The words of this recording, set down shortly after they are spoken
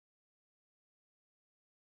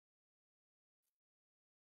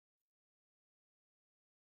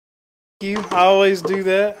you. I always do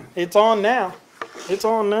that. It's on now. It's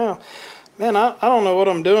on now. Man, I don't know what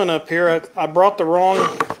I'm doing up here. I brought the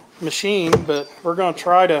wrong machine, but we're going to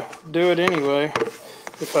try to do it anyway.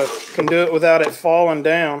 If I can do it without it falling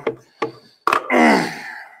down.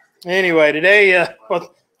 Anyway, today,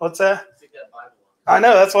 what's that? I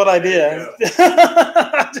know, that's what I did.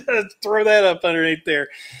 Throw that up underneath there.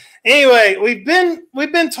 Anyway, we've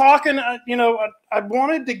been talking, I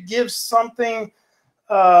wanted to give something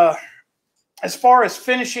as far as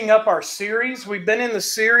finishing up our series. We've been in the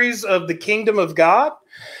series of the Kingdom of God,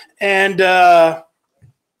 and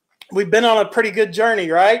we've been on a pretty good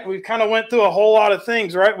journey, right? We kind of went through a whole lot of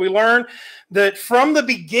things, right? We learned that from the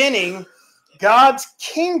beginning, God's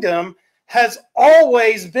kingdom has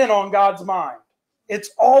always been on God's mind.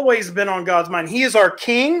 It's always been on God's mind. He is our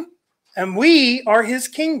king, and we are his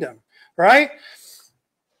kingdom, right?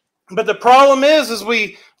 But the problem is, as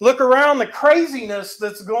we look around the craziness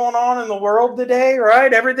that's going on in the world today,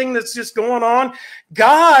 right? Everything that's just going on,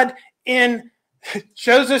 God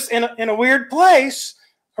shows us in a weird place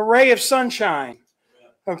a ray of sunshine.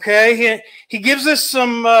 Okay, he gives us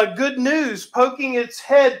some good news poking its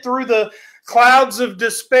head through the clouds of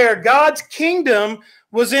despair. God's kingdom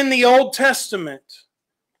was in the Old Testament.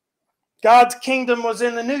 God's kingdom was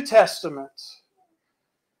in the New Testament.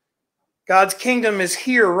 God's kingdom is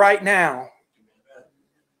here right now.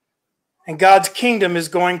 And God's kingdom is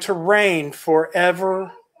going to reign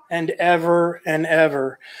forever and ever and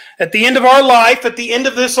ever. At the end of our life, at the end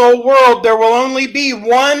of this old world, there will only be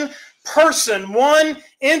one person, one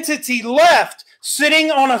entity left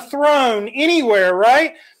sitting on a throne anywhere,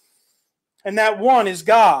 right? And that one is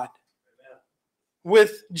God,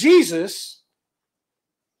 with Jesus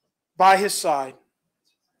by his side.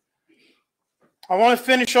 I want to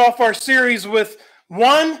finish off our series with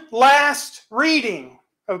one last reading.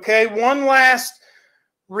 Okay, one last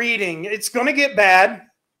reading. It's going to get bad.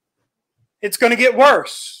 It's going to get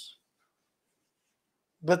worse.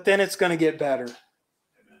 But then it's going to get better.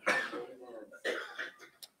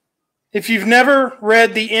 If you've never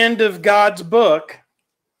read the end of God's book,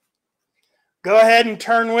 go ahead and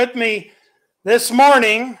turn with me this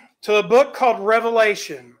morning to a book called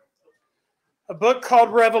Revelation. A book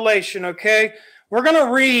called Revelation, okay? We're going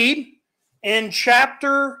to read in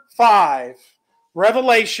chapter 5.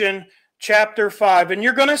 Revelation chapter 5. And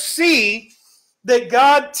you're going to see that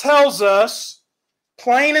God tells us,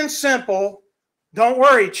 plain and simple, don't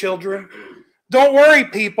worry, children. Don't worry,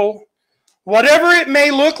 people. Whatever it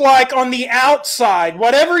may look like on the outside,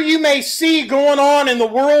 whatever you may see going on in the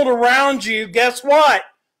world around you, guess what?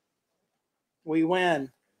 We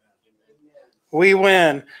win. We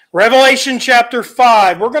win. Revelation chapter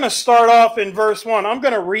 5. We're going to start off in verse 1. I'm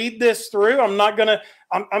going to read this through. I'm going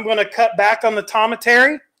to cut back on the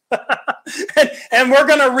commentary. and we're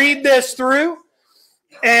going to read this through.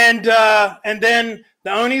 And then the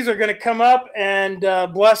Oneys are going to come up and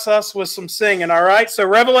bless us with some singing, all right? So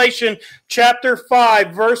Revelation chapter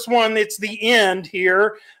 5, verse 1, it's the end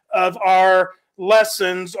here of our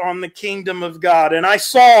lessons on the kingdom of God. And I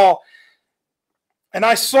saw in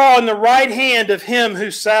the right hand of him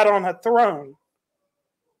who sat on a throne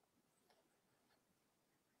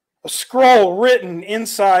a scroll written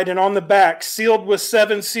inside and on the back, sealed with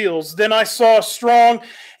 7 seals. Then I saw a strong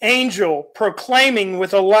angel proclaiming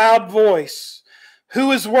with a loud voice,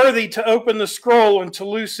 "Who is worthy to open the scroll and to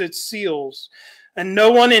loose its seals?" And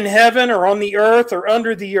no one in heaven or on the earth or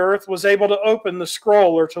under the earth was able to open the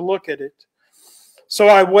scroll or to look at it. So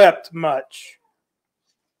I wept much,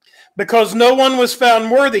 because no one was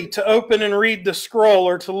found worthy to open and read the scroll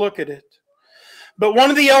or to look at it. But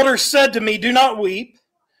one of the elders said to me, "Do not weep."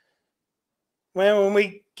 Well, when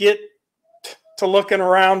we get to looking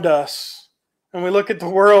around us and we look at the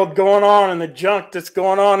world going on and the junk that's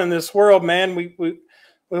going on in this world, man, we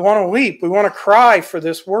want to weep. We want to cry for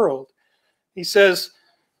this world. He says,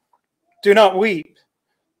 "Do not weep.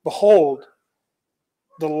 Behold,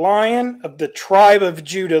 the Lion of the tribe of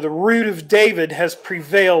Judah, the Root of David, has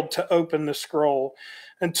prevailed to open the scroll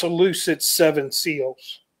and to loose its 7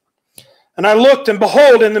 seals." And I looked, and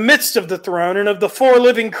behold, in the midst of the throne and of the 4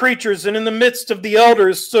 living creatures and in the midst of the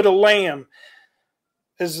elders stood a lamb,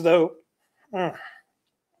 as though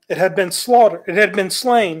it had been slaughtered, it had been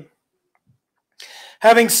slain,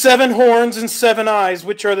 having 7 horns and 7 eyes,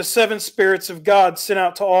 which are the 7 spirits of God sent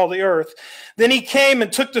out to all the earth. Then he came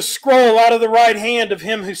and took the scroll out of the right hand of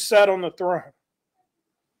him who sat on the throne.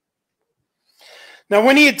 Now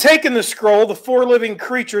when he had taken the scroll, the 4 living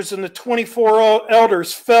creatures and the 24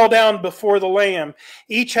 elders fell down before the Lamb,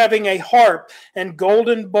 each having a harp and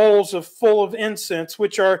golden bowls full of incense,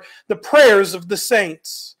 which are the prayers of the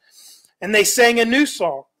saints. And they sang a new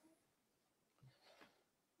song.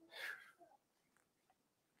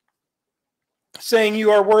 saying,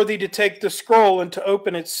 "You are worthy to take the scroll and to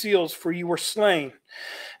open its seals, for you were slain,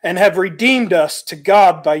 and have redeemed us to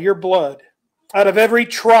God by your blood, out of every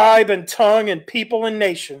tribe and tongue and people and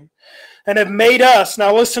nation, and have made us,"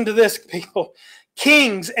 now listen to this, people,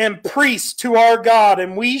 "kings and priests to our God,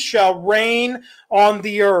 and we shall reign on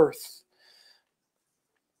the earth."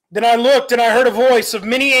 Then I looked, and I heard a voice of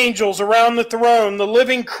many angels around the throne, the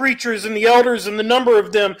living creatures and the elders, and the number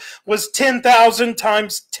of them was 10,000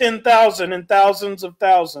 times 10,000 and thousands of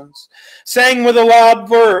thousands, saying with a loud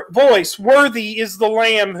voice, "Worthy is the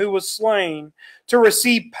Lamb who was slain to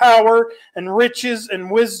receive power and riches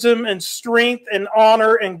and wisdom and strength and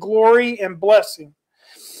honor and glory and blessing."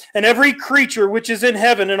 And every creature which is in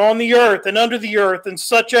heaven and on the earth and under the earth, and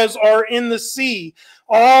such as are in the sea,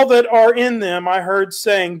 all that are in them, I heard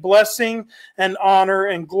saying, "Blessing and honor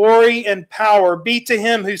and glory and power be to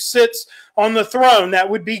him who sits on the throne," that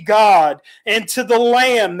would be God, "and to the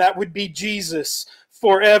Lamb," that would be Jesus,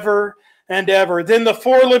 "forever and ever." Then the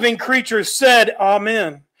four living creatures said,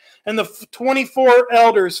 "Amen." And the 24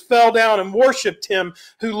 elders fell down and worshipped him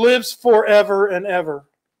who lives forever and ever.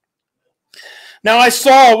 Now I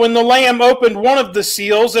saw when the Lamb opened one of the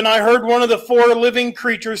seals, and I heard one of the four living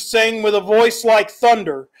creatures saying with a voice like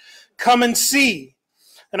thunder, "Come and see."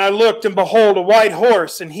 And I looked, and behold, a white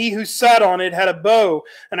horse, and he who sat on it had a bow,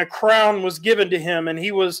 and a crown was given to him, and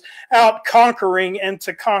he was out conquering and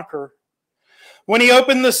to conquer. When he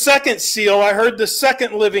opened the second seal, I heard the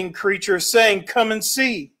second living creature saying, "Come and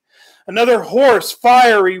see." Another horse,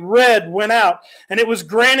 fiery red, went out, and it was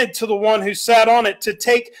granted to the one who sat on it to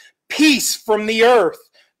take peace from the earth.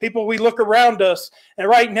 People, we look around us and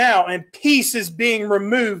right now, and peace is being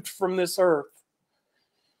removed from this earth.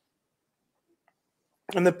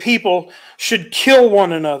 And the people should kill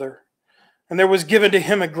one another. And there was given to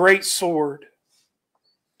him a great sword.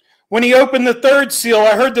 When he opened the third seal,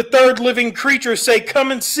 I heard the third living creature say, "Come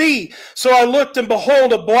and see." So I looked, and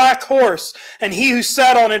behold, a black horse, and he who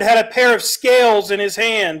sat on it had a pair of scales in his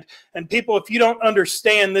hand. And people, if you don't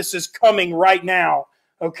understand, this is coming right now.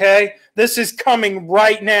 Okay? This is coming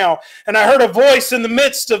right now. And I heard a voice in the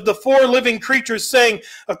midst of the four living creatures saying,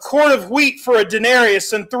 "A quart of wheat for a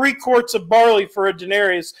denarius, and 3 quarts of barley for a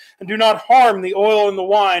denarius, and do not harm the oil and the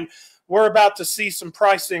wine." We're about to see some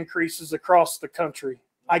price increases across the country.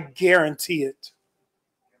 I guarantee it.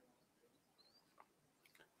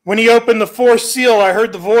 When he opened the fourth seal, I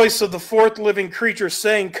heard the voice of the fourth living creature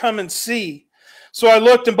saying, "Come and see." So I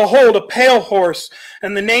looked, and behold, a pale horse,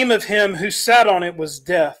 and the name of him who sat on it was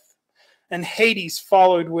Death, and Hades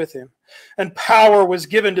followed with him. And power was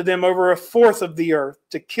given to them over a fourth of the earth,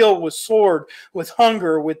 to kill with sword, with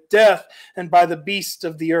hunger, with death, and by the beasts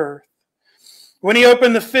of the earth. When he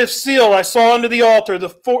opened the fifth seal, I saw under the altar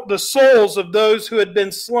the souls of those who had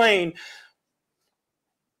been slain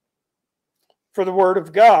for the word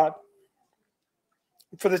of God,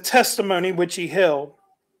 for the testimony which he held.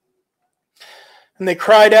 And they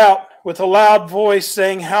cried out with a loud voice,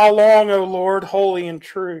 saying, "How long, O Lord, holy and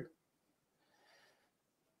true,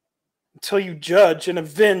 until you judge and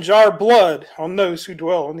avenge our blood on those who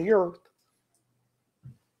dwell on the earth?"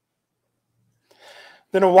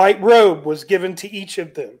 Then a white robe was given to each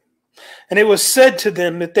of them, and it was said to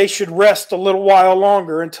them that they should rest a little while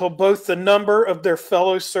longer, until both the number of their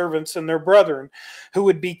fellow servants and their brethren who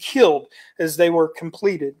would be killed as they were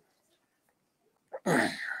completed.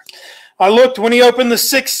 I looked when he opened the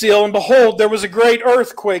sixth seal, and behold, there was a great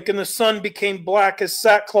earthquake, and the sun became black as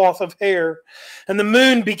sackcloth of hair, and the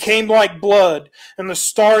moon became like blood, and the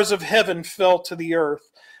stars of heaven fell to the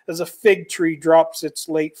earth, as a fig tree drops its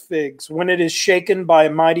late figs when it is shaken by a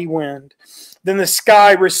mighty wind. Then the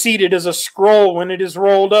sky receded as a scroll when it is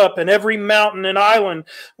rolled up, and every mountain and island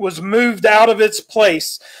was moved out of its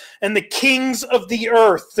place. And the kings of the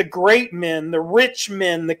earth, the great men, the rich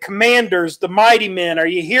men, the commanders, the mighty men, are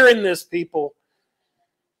you hearing this, people?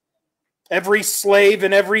 Every slave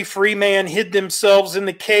and every free man hid themselves in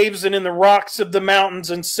the caves and in the rocks of the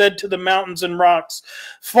mountains, and said to the mountains and rocks,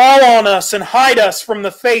 "Fall on us and hide us from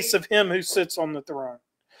the face of him who sits on the throne,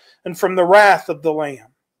 and from the wrath of the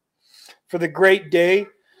Lamb. For the great day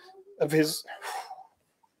of his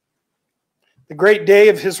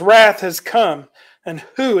wrath has come, and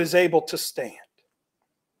who is able to stand?"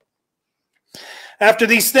 After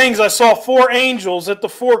these things I saw 4 angels at the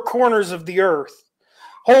 4 corners of the earth,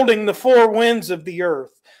 holding the 4 winds of the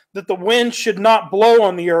earth, that the wind should not blow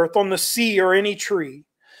on the earth, on the sea, or any tree.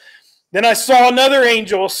 Then I saw another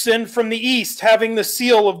angel ascend from the east, having the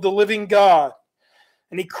seal of the living God.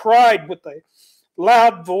 And he cried with a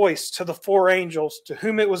loud voice to the 4 angels, to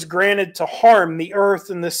whom it was granted to harm the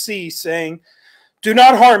earth and the sea, saying, "Do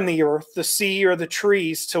not harm the earth, the sea, or the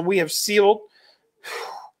trees, till we have sealed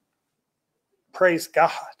Praise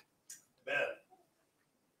God. Amen.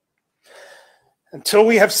 Until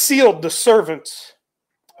we have sealed the servants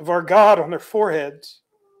of our God on their foreheads.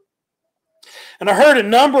 And I heard a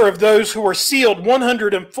number of those who were sealed,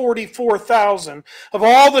 144,000 of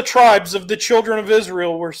all the tribes of the children of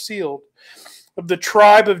Israel were sealed. Of the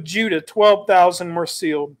tribe of Judah, 12,000 were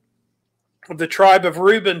sealed. Of the tribe of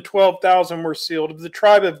Reuben, 12,000 were sealed. Of the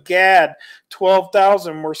tribe of Gad,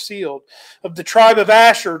 12,000 were sealed. Of the tribe of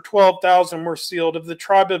Asher, 12,000 were sealed. Of the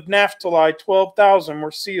tribe of Naphtali, 12,000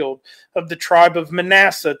 were sealed. Of the tribe of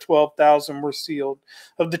Manasseh, 12,000 were sealed.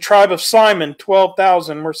 Of the tribe of Simon,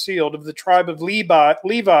 12,000 were sealed. Of the tribe of Levi,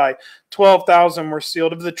 12,000 were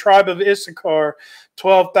sealed. Of the tribe of Issachar,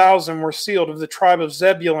 12,000 were sealed. Of the tribe of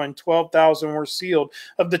Zebulun, 12,000 were sealed.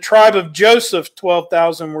 Of the tribe of Joseph,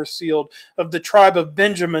 12,000 were sealed. Of the tribe of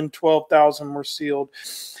Benjamin, 12,000 were sealed.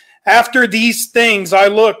 After these things I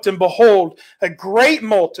looked, and behold, a great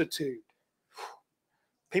multitude.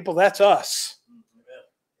 People, that's us.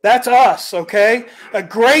 That's us, okay? A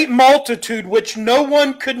great multitude which no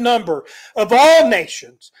one could number, of all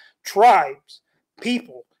nations, tribes,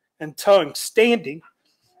 people, and tongues, standing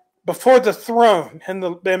before the throne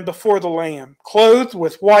and before the Lamb, clothed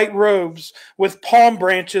with white robes, with palm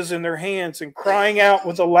branches in their hands, and crying out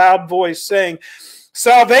with a loud voice, saying,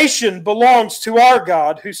 Salvation belongs to our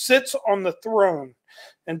God, who sits on the throne,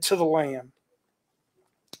 and to the Lamb.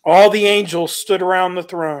 All the angels stood around the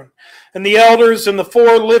throne, and the elders and the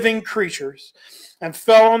four living creatures, and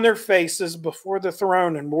fell on their faces before the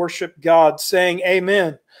throne and worshiped God, saying,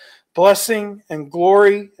 Amen. Blessing and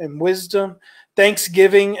glory and wisdom,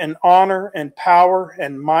 thanksgiving and honor and power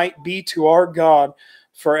and might be to our God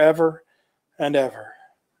forever and ever.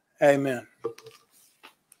 Amen.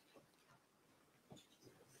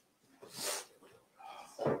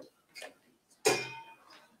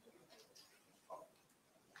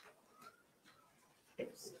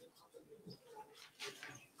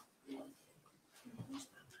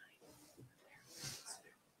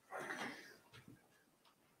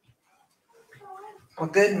 Well,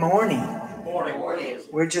 good morning. Good morning.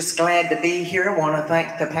 We're just glad to be here. I want to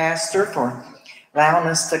thank the pastor for allowing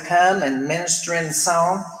us to come and minister in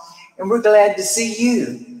song. And we're glad to see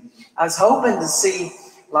you. I was hoping to see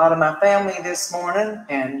a lot of my family this morning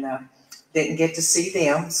and didn't get to see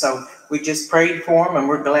them. So we just prayed for them, and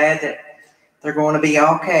we're glad that they're going to be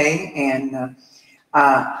okay. And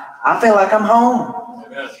I feel like I'm home.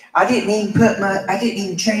 Amen. I didn't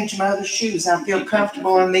even change my other shoes. I feel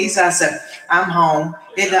comfortable in these. I said, I'm home.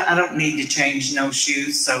 I don't need to change no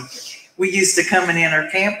shoes. So we used to coming in our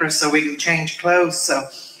camper so we could change clothes. So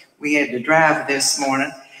we had to drive this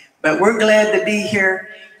morning. But we're glad to be here.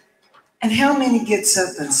 And how many gets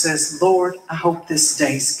up and says, Lord, I hope this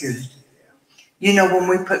day's good? You know, when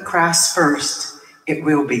we put Christ first, it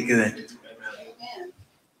will be good.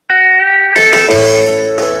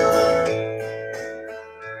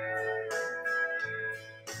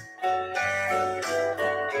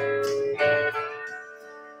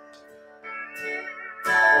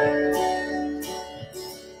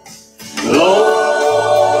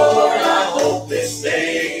 Lord, I hope this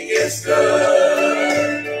day is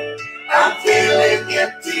good. I'm feeling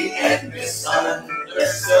empty and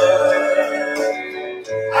misunderstood.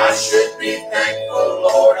 I should be thankful,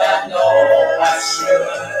 Lord, I know I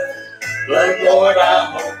should. But Lord, I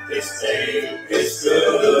hope this day is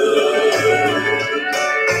good.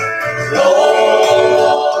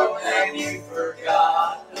 Lord, have you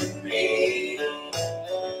forgotten me?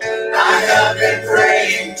 I have been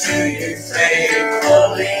praying to you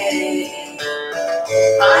faithfully.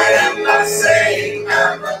 I am not saying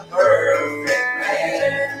I'm a perfect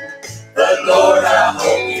man, but Lord, I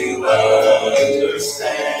hope you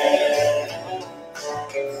understand.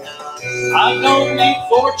 I don't need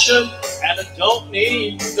fortune and I don't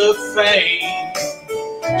need the fame.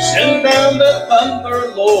 Send down the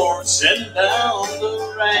thunder, Lord, send down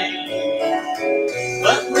the rain.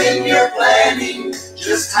 But when you're planning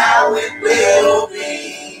just how it will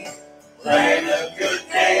be, plan a good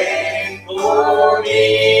day for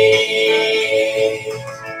me.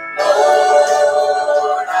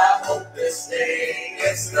 Lord, I hope this day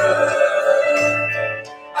is good.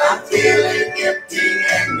 I'm feeling empty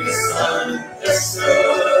and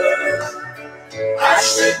misunderstood. I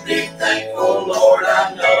should be thankful, Lord,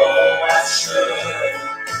 I know I should.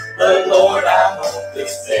 But Lord, I hope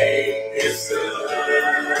this day is good.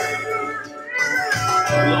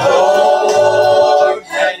 Lord,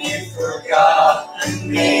 have you forgotten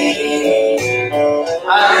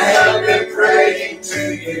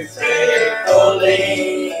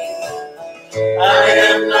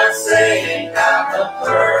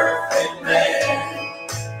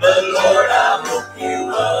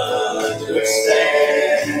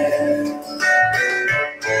understand.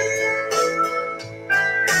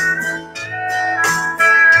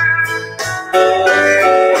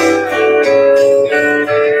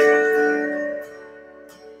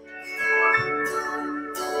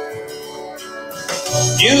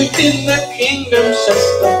 You've been the kingdom since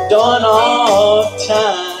the dawn of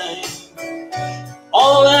time.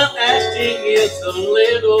 All I'm asking is a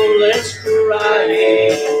little less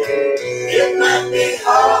crying. It might be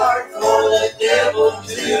hard for the devil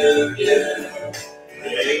to do,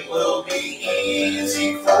 but it will be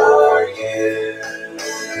easy for you.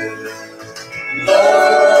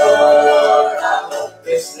 Lord, I hope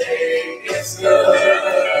this day is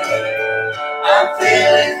good. I'm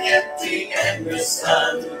feeling empty and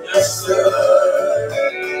misunderstood.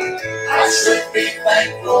 I should be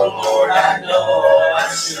thankful, Lord, I know I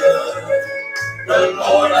should. But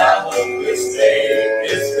Lord, I hope this day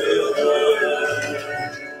is good.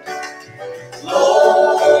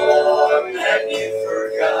 Lord, have you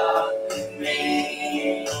forgotten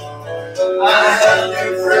me? I have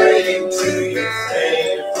been praying to you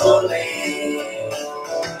faithfully.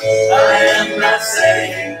 I am not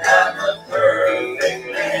saying I'm a perfect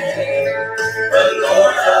man, but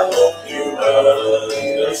Lord, I hope you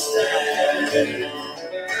understand.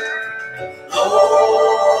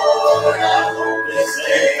 Lord, I hope this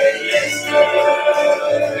day is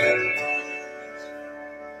good.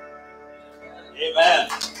 Amen.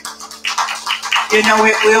 You know,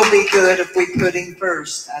 it will be good if we put him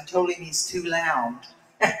first. I told him he's too loud.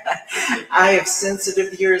 I have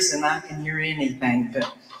sensitive ears and I can hear anything,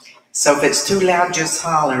 but so if it's too loud, just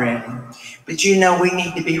holler at him. But you know, we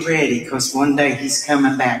need to be ready because one day he's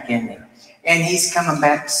coming back, isn't he? And he's coming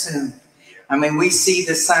back soon. I mean, we see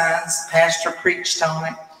the signs. Pastor preached on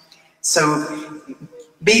it. So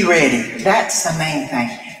be ready. That's the main thing.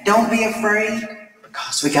 Don't be afraid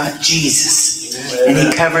because we got Jesus and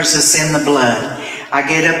he covers us in the blood. I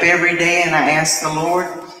get up every day and I ask the Lord,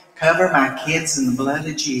 cover my kids in the blood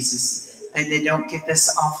of Jesus, that they don't get this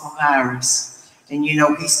awful virus. And you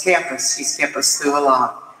know, he's kept us. He's kept us through a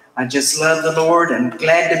lot. I just love the Lord and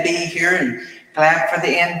glad to be here and glad for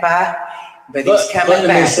the invite. But he's coming let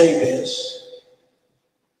back. me say this.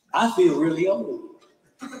 I feel really old.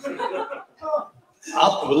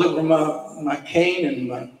 I'll look at my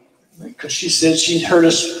cane and because she said she'd heard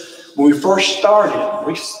us when we first started.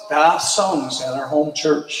 We 5 songs at our home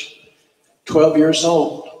church. 12 years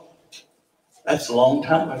old. That's a long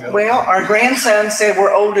time ago. Well, our grandson said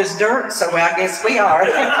we're old as dirt, so I guess we are.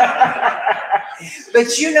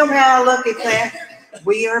 But you know how I look at that?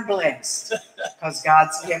 We are blessed because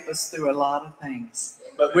God's kept us through a lot of things.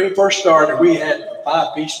 But when we first started, we had a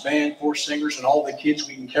 5-piece band, 4 singers, and all the kids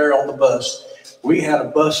we can carry on the bus. We had a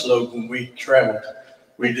bus load when we traveled.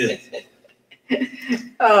 We did.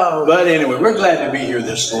 Oh. But anyway, we're glad to be here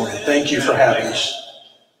this morning. Thank you for having us.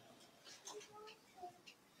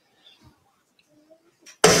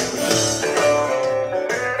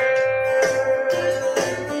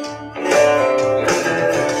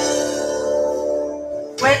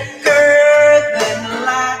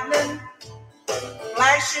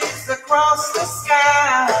 Across the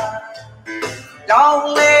sky,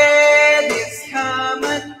 don't let this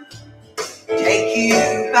coming take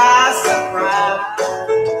you by surprise.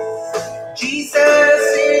 Jesus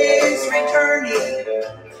is returning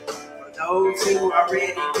for those who are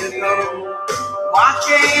ready to go. Watch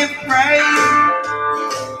and pray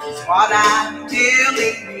is what I'm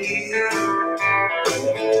telling you.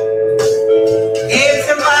 His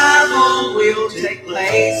arrival will take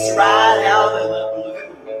place right out of the blue.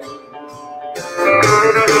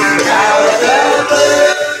 Out of the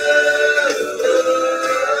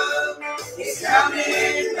blue, he's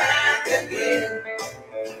coming back again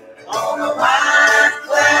on a white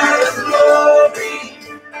cloud of glory.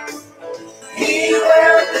 He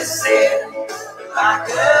will descend like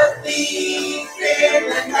a thief in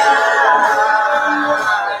the night.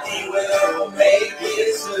 He will make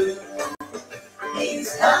his move. He's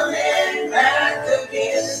coming back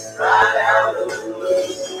again right out of the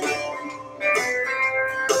blue.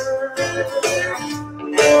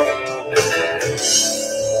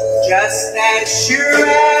 Just as sure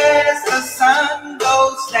as the sun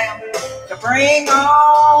goes down to bring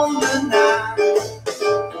on the night,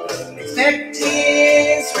 expect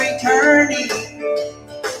his returning,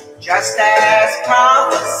 just as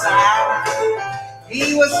prophesied.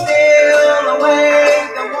 He will still await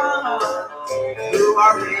the ones who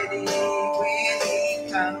are ready when he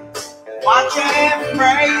comes. Watch and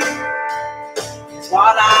pray is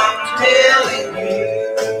what I'm telling you.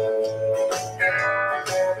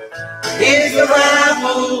 His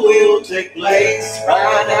arrival will take place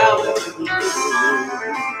right out of the blue.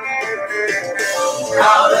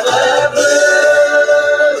 Out of the blue,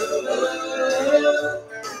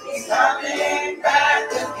 he's coming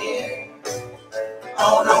back again.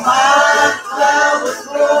 On a white cloud of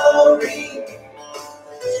glory,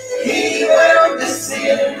 he will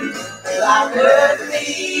descend like a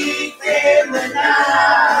thief in the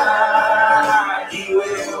night. He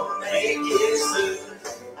will make his move.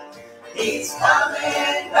 He's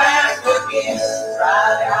coming back again,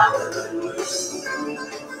 right out of the blue.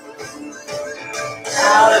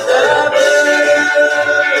 Out of the blue,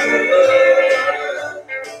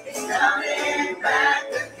 he's coming back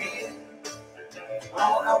again.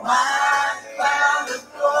 On a white cloud of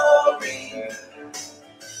glory,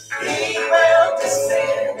 he will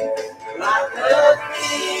descend like a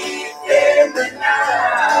thief in the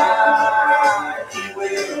night. He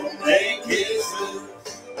will make his move.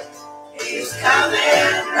 He's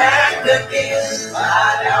coming back again,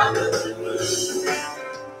 right out of the blue.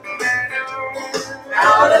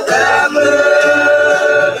 Out of the blue.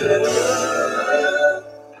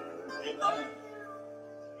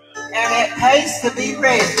 And it pays to be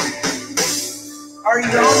ready. Are you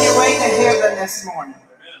on your way to heaven this morning?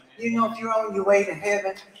 You know, if you're on your way to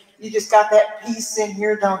heaven, you just got that peace in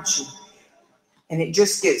here, don't you? And it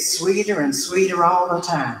just gets sweeter and sweeter all the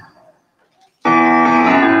time.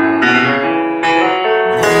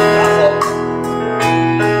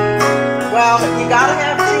 Well, you gotta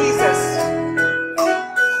have Jesus.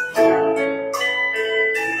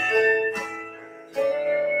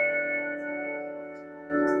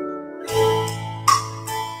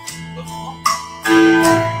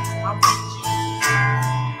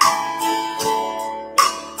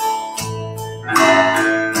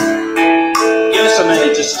 Give us a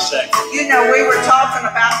minute, just a second. You know, we were talking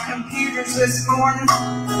about computers this morning.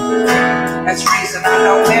 That's the reason I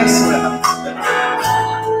don't mess with them.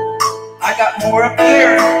 I got more up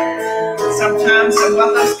here sometimes than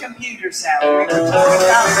what those computers have. We were talking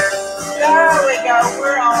about, there we go,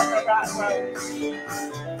 we're on the right road.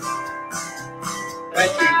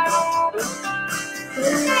 Thank you.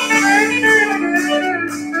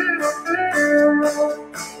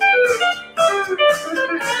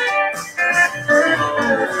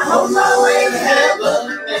 On my way to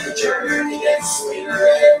heaven, and the journey gets sweeter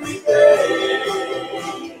every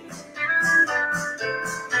day.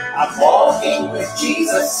 I'm walking with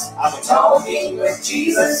Jesus, I'm talking with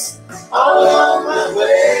Jesus, all along my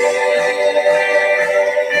way.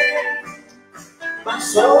 My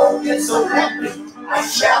soul gets so happy, I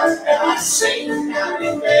shout and I sing night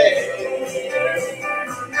and day.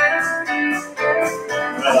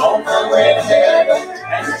 But on my way to heaven,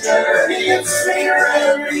 and the journey gets sweeter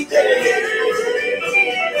every day.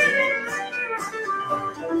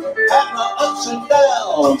 Had my ups and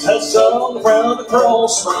downs, had some around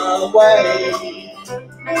across my way.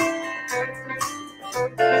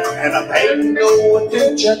 And I paid no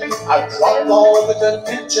attention, I dropped all the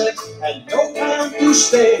contention, and no time to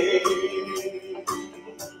stay.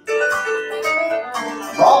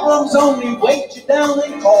 Problems only weight you down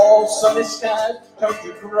and cause sunny skies turn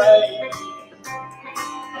to gray.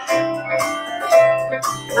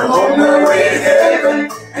 I'm on my way to heaven,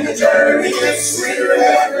 and the journey gets sweeter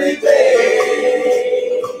every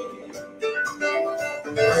day.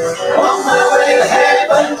 I'm on my way to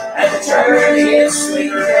heaven, and the journey gets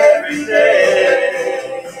sweeter every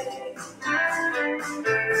day.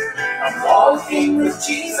 I'm walking with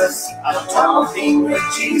Jesus, I'm talking with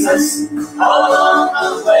Jesus, all along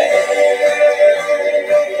the way.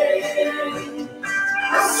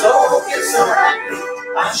 My soul gets so happy,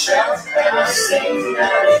 I shout and I sing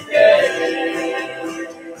night and day.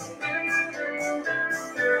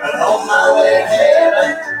 I'm on my way to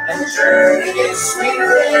heaven, and the journey gets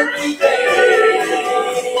sweeter every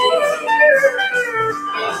day.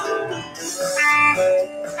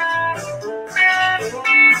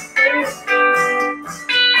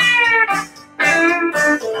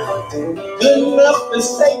 Good enough to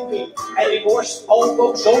save me, and he washed all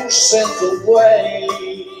those old sins away.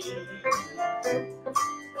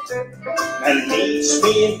 And he leads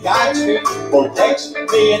me and guides me, protects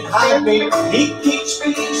me and hides me, he keeps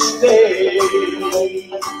me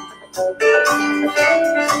safe.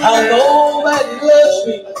 I know that he loves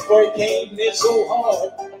me, for he came here so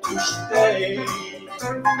hard to stay.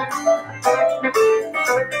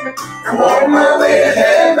 I'm on my way to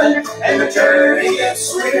heaven, and the journey gets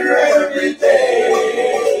sweeter every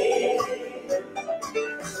day.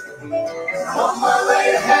 I'm on my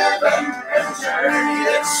way to heaven, and the journey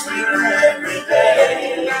gets sweeter every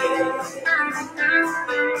day.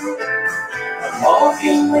 I'm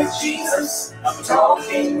walking with Jesus, I'm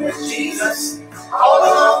talking with Jesus, all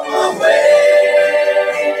along the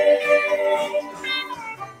way.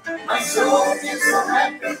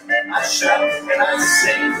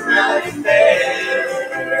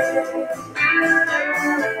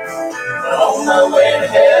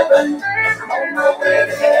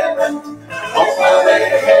 On my way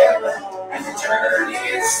to heaven, and the journey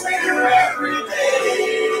is sweeter every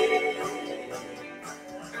day.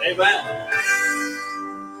 Amen.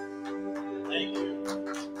 Thank you.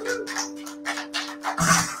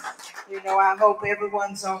 You know, I hope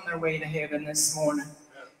everyone's on their way to heaven this morning.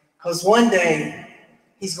 Because one day,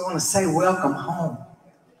 he's going to say, welcome home.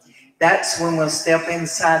 That's when we'll step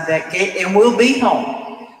inside that gate and we'll be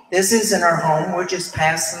home. This isn't our home. We're just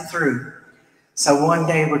passing through. So one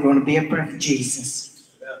day we're going to be up there with Jesus.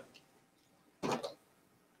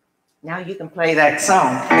 Now you can play that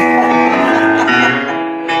song.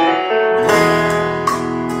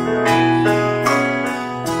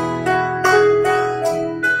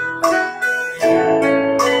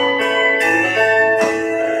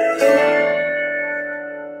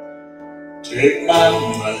 Take my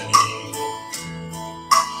money,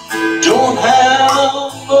 don't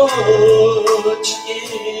have much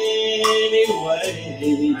anyway.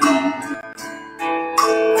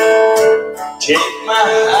 Take my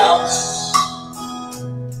house,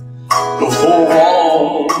 the four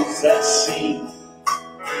walls that see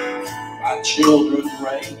my children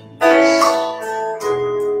raise.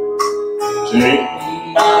 Take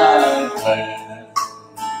my land,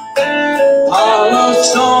 pile of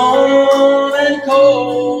stone and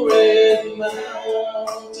cold red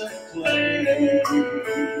mountain clay,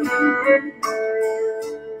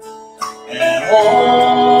 and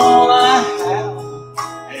all I have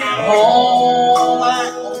and all I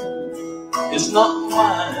own is not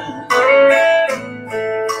mine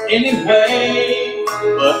anyway,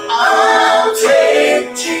 but I'll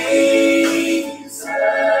take Jesus.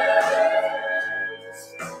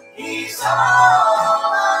 He's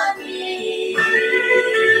all I need.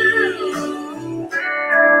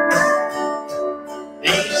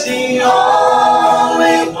 He's the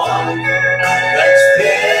only one that's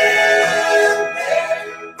been there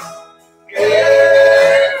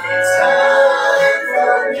every time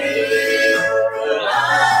for me. But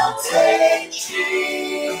I'll take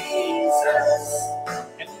Jesus,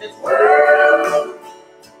 and this world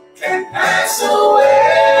can pass away.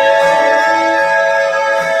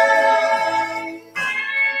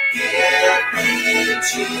 Give me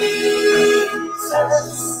Jesus,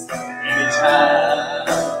 anytime,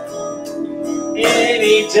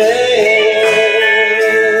 any day.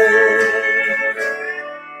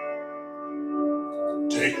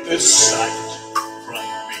 Take this sight from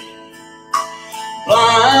me,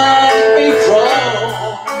 blind me from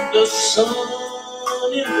the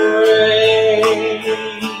sunny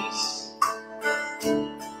rays.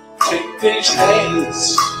 Take these hands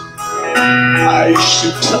I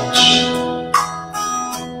should touch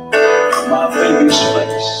my baby's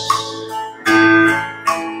face.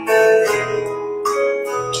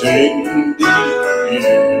 Take these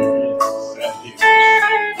ears and hear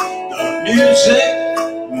the music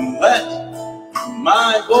that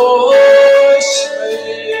my voice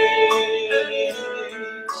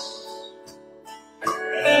makes,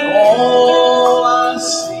 and all I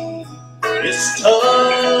see is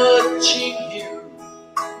touching you.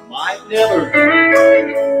 Might never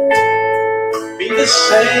be the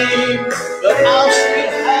same, but I'll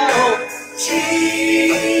still have Jesus.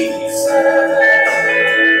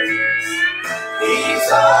 He's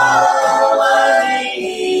all I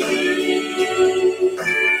need.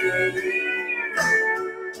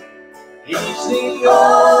 He's the only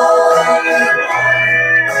one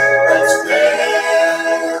that's been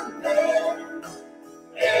there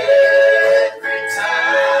every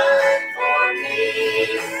time for me.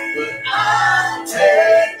 But I'll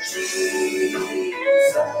take Jesus,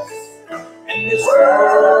 and this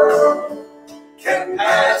world can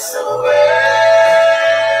pass away.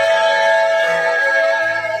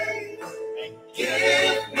 And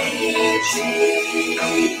give me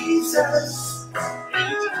Jesus,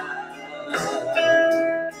 anytime,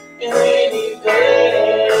 any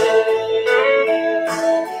day.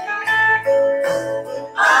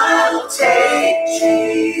 I'll take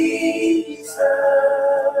Jesus.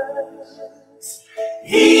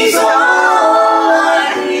 He's all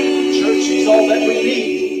I need. Church, he's all that we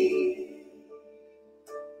need.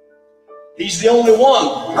 He's the only one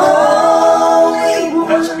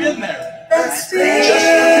that's been there. That's been just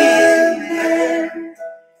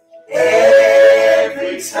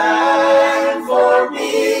every time for me.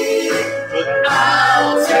 But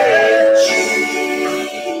I'll take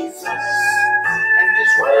Jesus, and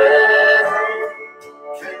this world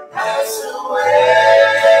can pass away.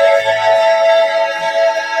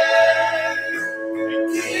 And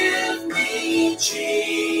give me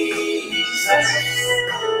Jesus,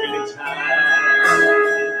 anytime,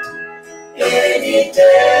 any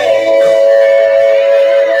day.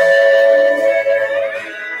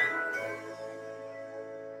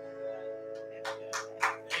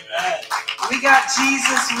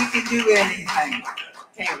 Jesus, we can do anything,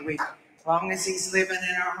 can't we? As long as He's living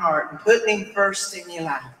in our heart and putting Him first in your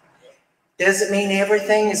life. Doesn't mean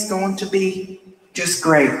everything is going to be just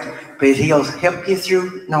great, but He'll help you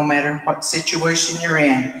through no matter what situation you're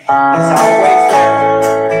in. He's always there.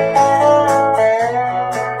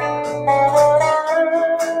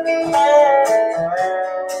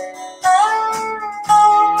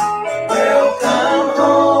 Welcome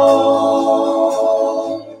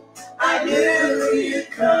home. I knew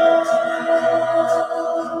you'd come.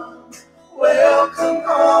 Welcome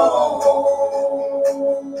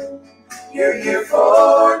home. You're here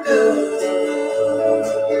for good.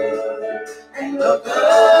 And look around.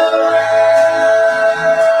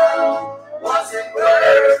 Was it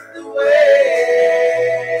worth the wait?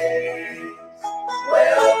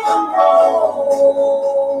 Welcome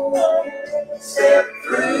home. Step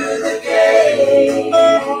through the gate.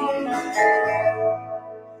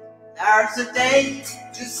 There's a day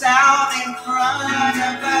just out in front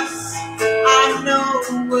of us, I know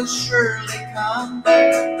will surely come,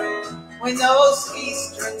 when those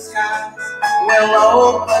eastern skies will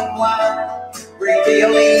open wide,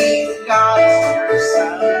 revealing God's dear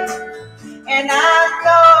Son. And I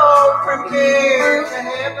go from here to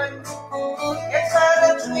heaven, it's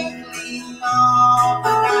at a twinkling of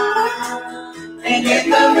an eye. And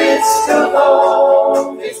in the midst of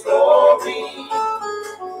all His glory,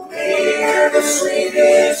 hear the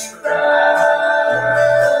sweetest cry.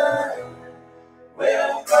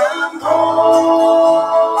 Welcome home.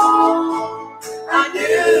 I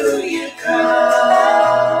knew you'd come.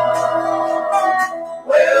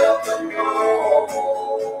 Welcome home.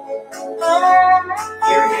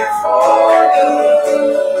 You're here for good.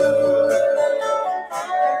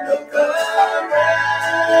 Look around.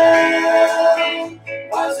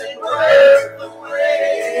 Was it worth the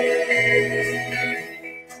wait?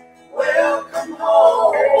 Welcome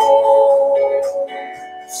home.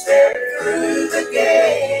 Step through the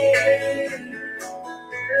gate.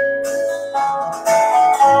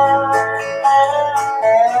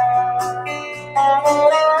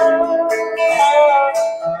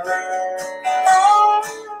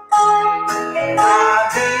 I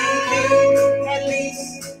think, at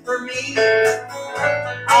least for me,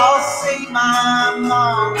 I'll see my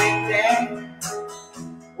mom and dad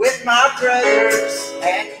with my brothers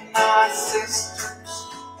and my sisters,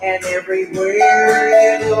 and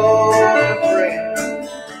everywhere you go, friend.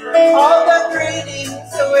 All the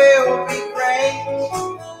greetings will be great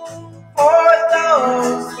for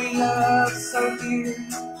those we love so dear.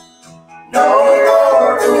 No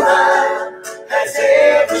mortal eye has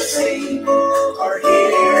ever seen or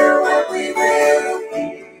hear what we will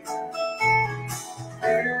hear.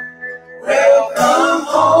 Welcome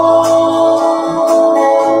home.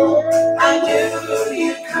 I knew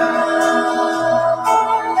you'd come.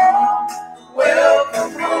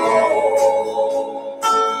 Welcome home.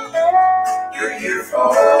 You're here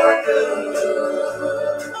for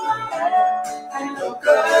good. And look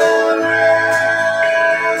around.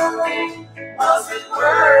 Was it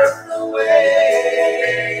worth the wait?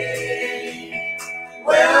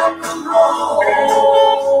 Welcome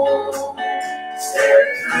home. Step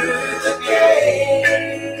through the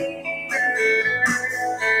gate.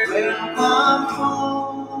 Welcome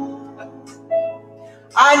home.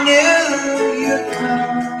 I knew you'd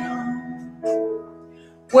come.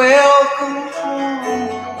 Welcome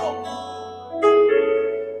home.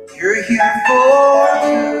 You're here for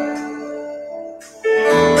good.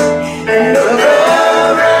 Look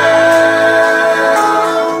around.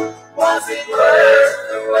 Was it worth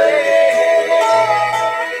the wait?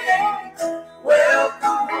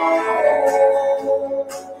 Welcome home.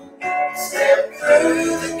 Step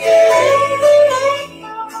through the gate.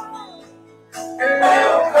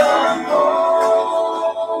 Welcome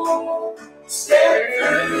home. Step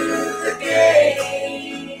through the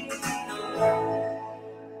gate.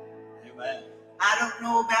 Amen. I don't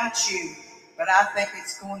know about you, but I think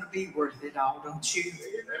it's going to be worth it all, don't you?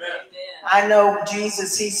 Amen. I know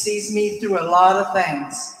Jesus, He sees me through a lot of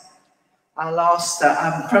things.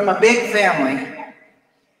 I'm from a big family.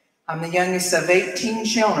 I'm the youngest of 18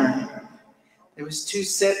 children. There was 2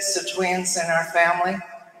 sets of twins in our family.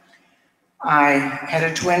 I had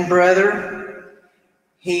a twin brother.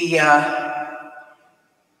 He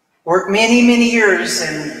worked many, many years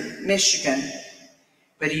in Michigan,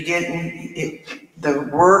 but he didn't, the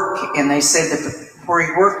work, and they said that where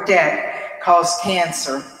he worked at caused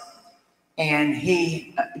cancer, and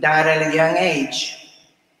he died at a young age.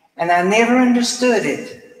 And I never understood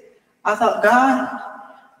it. I thought, God,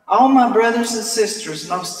 all my brothers and sisters,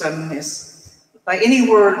 most of them is, like any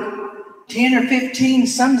word 10 or 15,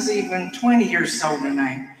 some's even 20 years older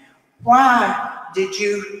now. Why did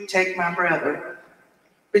you take my brother?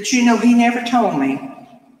 But you know, he never told me.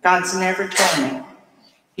 God's never told me.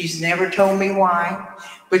 He's never told me why.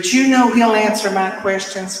 But you know he'll answer my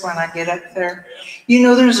questions when I get up there. You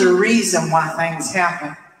know there's a reason why things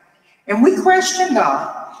happen. And we question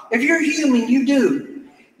God. If you're human, you do.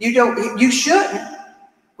 You shouldn't.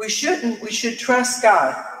 We shouldn't. We should trust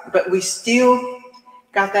God. But we still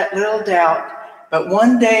got that little doubt. But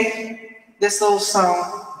one day, this little song,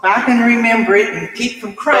 if I can remember it and keep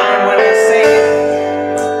from crying when I sing it.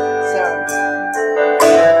 So.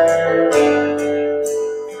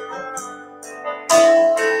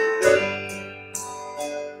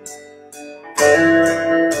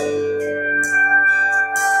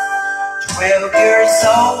 12 years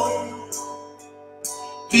old,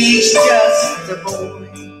 he's just a boy,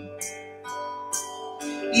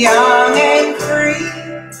 young and free,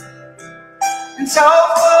 and so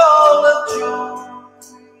full of joy,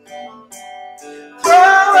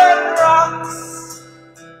 throwing rocks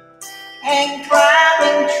and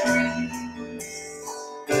climbing trees.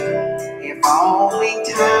 If only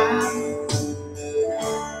time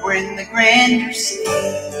were in the grander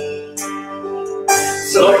scheme.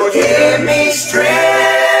 So Lord, give me strength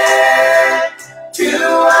to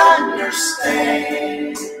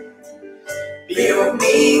understand. Fill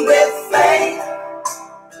me with faith.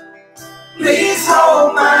 Please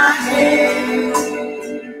hold my hand.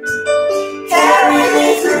 Carry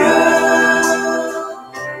me through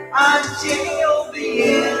until the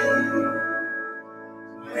end.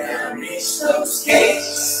 When I reach those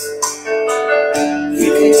gates,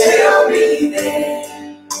 you can tell me then.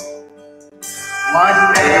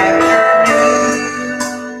 One afternoon,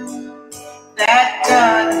 that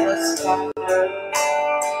gun was fired.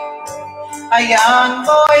 A young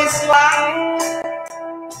boy's life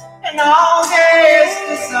and all his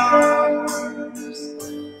desires.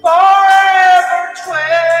 Forever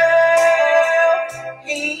 12,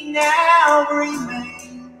 he now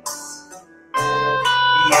remains.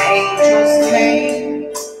 The angels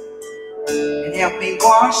came and helped me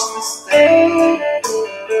wash the stain.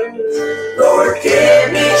 Lord,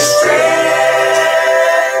 give me strength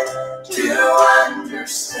to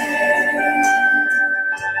understand.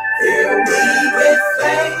 Fill me with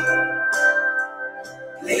faith.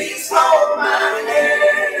 Please hold my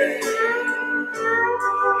hand.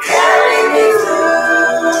 Carry me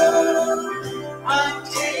through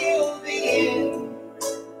until the end.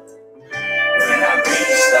 When I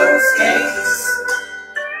reach those gates,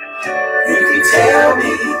 you can tell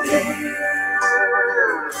me then.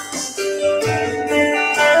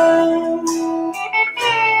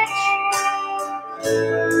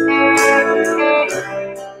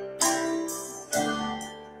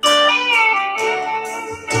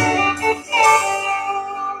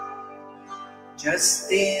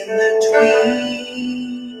 Just in the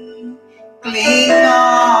twinkling of an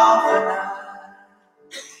eye,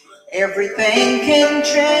 everything can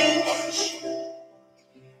change,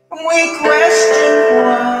 and we question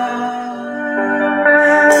why.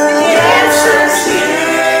 The answer's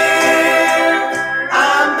here, I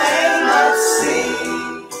may not see.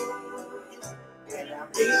 When I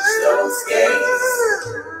reach those gates,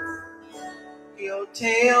 he'll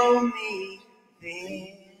tell me then.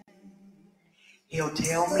 He'll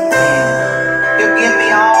tell me then. He'll give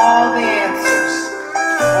me all the answers.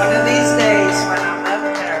 One of these days when I'm up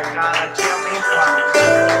there, God will tell me why.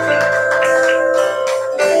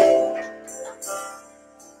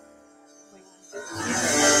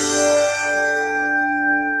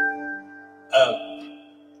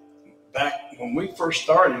 Back when we first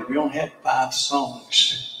started, we only had 5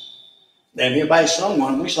 songs. And if anybody sung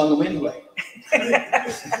one, we sung them anyway.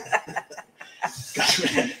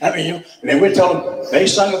 I mean, and we told them they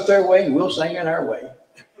sung it their way and we'll sing it our way.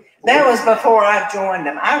 That was before I joined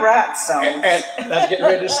them. I write songs. And I was getting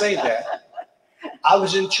ready to say that. I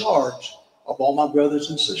was in charge of all my brothers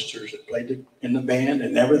and sisters that played in the band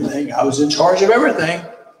and everything. I was in charge of everything.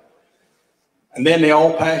 And then they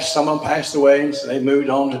all passed, some of them passed away, so they moved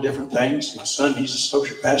on to different things. My son, he's an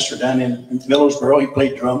associate pastor down in Millersboro. He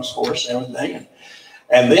played drums for us and everything.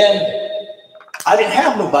 And then I didn't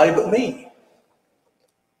have nobody but me.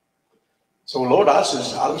 So Lord, I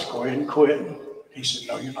says, I'll just go ahead and quit. He said,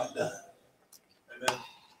 no, you're not done. Amen.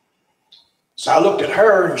 So I looked at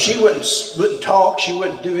her, and she wouldn't talk. She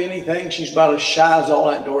wouldn't do anything. She's about as shy as all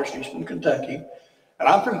outdoors. She's from Kentucky. And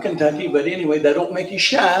I'm from Kentucky, but anyway, they don't make you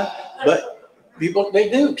shy. But people, they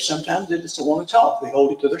do. Sometimes they just don't want to talk. They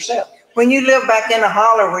hold it to themselves. When you lived back in a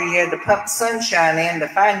holler where you had to pump sunshine in to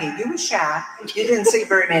find you, you were shy. You didn't see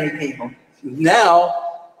very many people. Now,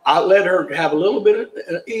 I let her have a little bit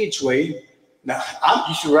of each way. Now,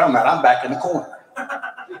 you see where I'm at. I'm back in the corner.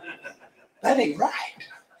 That ain't right.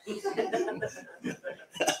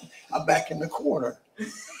 I'm back in the corner.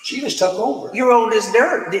 She just took over. You're old as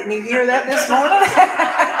dirt. Didn't you hear that this morning?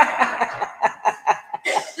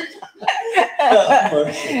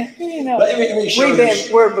 You know,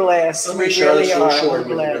 we're blessed. We really are. We're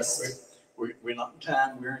blessed. We're not in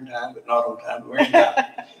time. We're in time, but not on time. We're in time.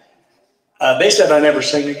 They said I never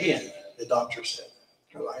sing again. The doctor said.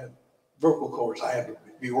 I had vocal cords I had to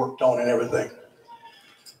be worked on and everything.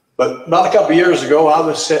 But about a couple of years ago, I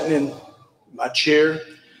was sitting in my chair,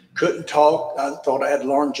 couldn't talk. I thought I had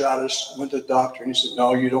laryngitis. Went to the doctor, and he said,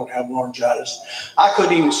 "No, you don't have laryngitis." I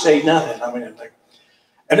couldn't even say nothing. I mean,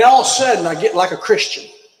 and then all of a sudden, I get like a Christian.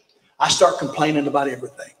 I start complaining about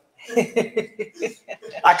everything.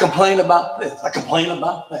 I complain about this. I complain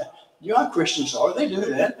about that. You know how Christians are. They do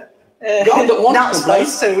that. God don't want not to complain,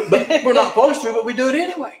 supposed to. but we're not supposed to, but we do it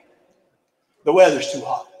anyway. The weather's too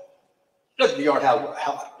hot. Look at the yard, how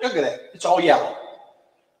look at that. It's all yellow.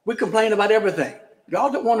 We complain about everything.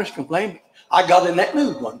 God don't want us to complain. I got in that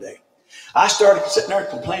mood one day. I started sitting there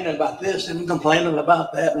complaining about this and complaining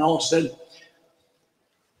about that, and all of a sudden,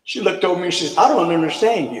 she looked over me and she said, "I don't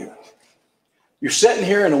understand you. You're sitting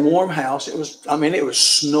here in a warm house." It was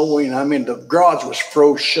snowing. I mean, the garage was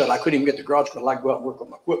froze shut. I couldn't even get the garage because I like to go out and work on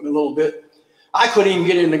my equipment a little bit. I couldn't even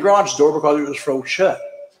get in the garage door because it was froze shut.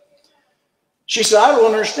 She said, "I don't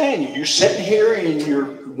understand you. You're sitting here in your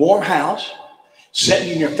warm house, sitting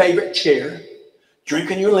in your favorite chair,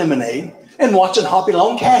 drinking your lemonade, and watching Hoppy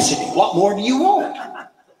Long Cassidy. What more do you want?"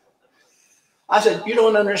 I said, "You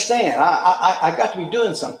don't understand. I got to be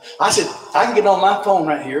doing something." I said, "I can get on my phone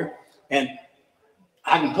right here, and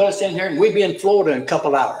I can put us in here, and we'll be in Florida in a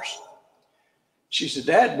couple hours." She said,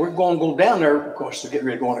 "Dad, we're going to go down there. Of course, they're getting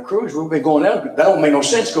ready to go on a cruise. We'll be going down. That don't make no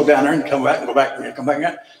sense to go down there and come back and go back and come back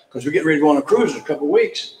out because we're getting ready to go on a cruise in a couple of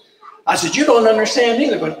weeks." I said, "You don't understand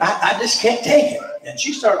either, but I just can't take it." And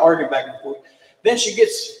she started arguing back and forth. Then she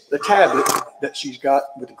gets the tablet that she's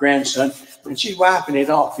got with the grandson, and she's wiping it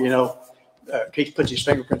off, you know. Keith puts his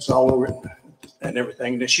fingerprints all over it and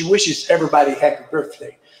everything. And she wishes everybody happy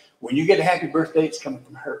birthday. When you get a happy birthday, it's coming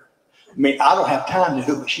from her. I mean, I don't have time to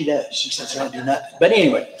do it, but she does. She says I do nothing. But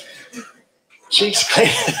anyway, she's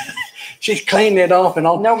cleaning it off and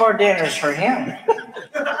all. No more dinners for him.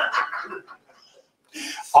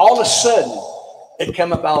 All of a sudden, it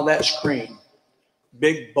came up out of that screen.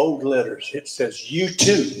 Big bold letters. It says, "You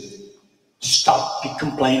too, stop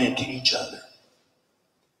complaining to each other."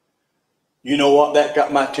 You know what? That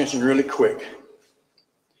got my attention really quick.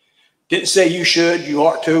 Didn't say you should, you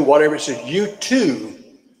ought to, whatever. It says, "You too,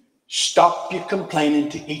 stop complaining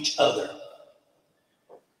to each other."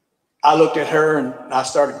 I looked at her and I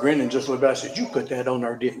started grinning just a little bit. I said, "You put that on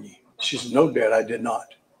there, didn't you?" She said, "No, Dad, I did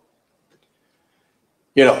not."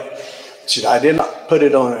 You know, she said, "I did not put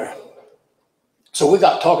it on there." So we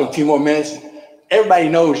got talking a few more minutes. Everybody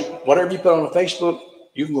knows whatever you put on the Facebook,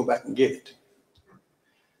 you can go back and get it.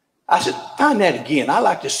 I said, "Find that again. I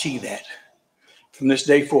like to see that." From this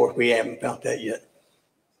day forth, we haven't found that yet.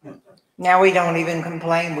 Now we don't even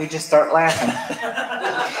complain. We just start laughing.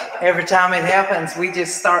 Every time it happens, we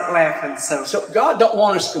just start laughing. So God don't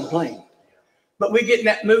want us to complain. But we get in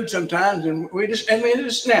that mood sometimes, and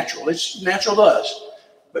it's natural. It's natural to us.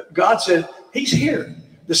 But God said, He's here.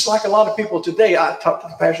 Just like a lot of people today, I talked to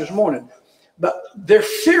the pastor this morning, but they're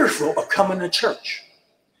fearful of coming to church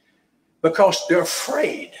because they're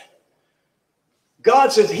afraid.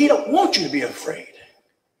 God says He don't want you to be afraid.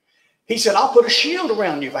 He said, "I'll put a shield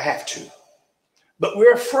around you if I have to." But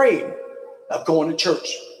we're afraid of going to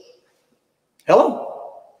church.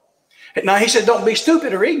 Hello? Now He said, "Don't be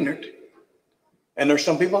stupid or ignorant." And there's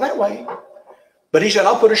some people that way. But He said,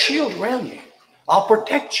 "I'll put a shield around you. I'll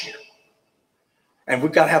protect you." And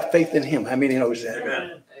we've got to have faith in Him. How many knows that?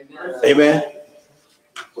 Amen. Amen.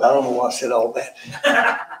 Well, I don't know why I said all that.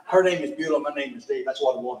 Her name is Beulah. My name is Dave. That's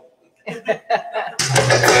what I wanted.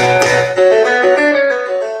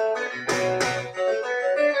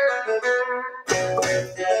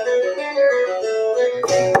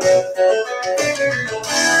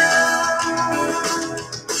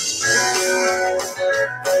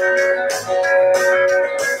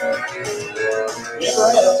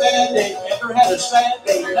 Ever had a sad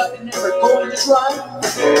day, nothing ever going just right?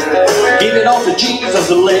 Give it all to Jesus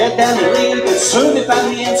and lay it down and leave it. Soon they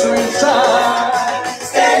find the answer inside.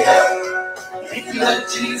 Stand up, if you let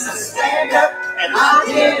Jesus stand up, and I'll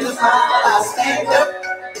testify. I'll stand up,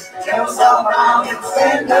 tell some around and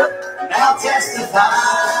stand up, and I'll testify.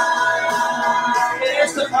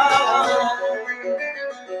 Testify.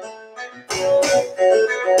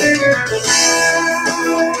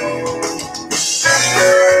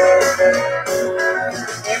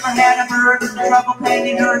 Ever had a burden, trouble, pain,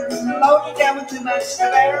 and hurt, loaded down with too much to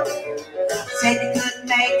bear? Said you couldn't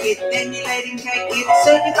make it, then you let him take it.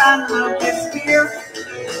 Said you finally will disappear.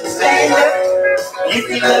 Stand up, if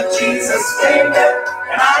you love Jesus, stand up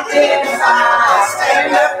and identify.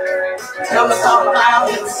 Stand up, tell us all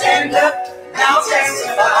about him. Stand up, now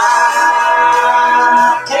testify.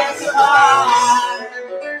 Testify.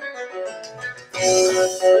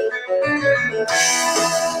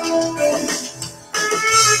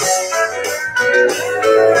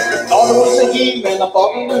 Thought it was a he-man, I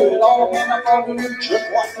thought I knew it all, man, I thought I knew just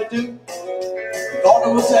what to do. Thought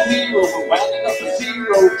it was a hero, but rounding up to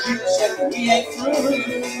zero, Jesus said we ain't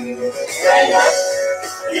through. Stand up,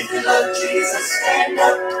 if you love Jesus, stand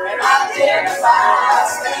up and identify.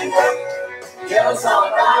 Stand up, tell us all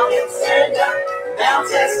about him. Stand up, now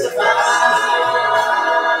testify.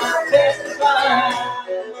 Testify.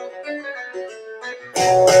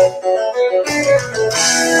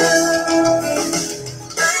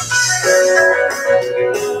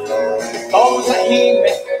 Thought it was a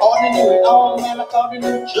he-man, thought I knew it all, man, I thought I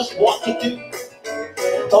knew just what to do.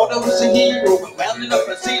 Thought I was a hero, but rounding up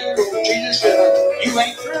to zero, Jesus said you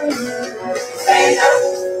ain't through. Stand up,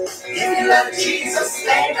 if you love Jesus,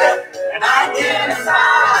 stand up and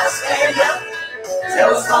identify. Stand up,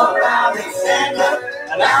 tell us all about him. Stand up,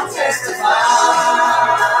 and I'll testify.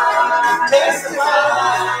 Testify.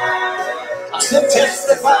 I said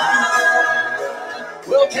testify.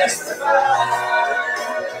 We'll testify.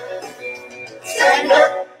 Stand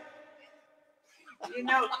up. You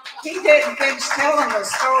know, he didn't finish telling the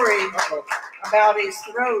story about his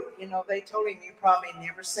throat. You know, they told him you probably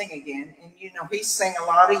never sing again. And, you know, he sang a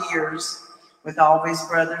lot of years with all of his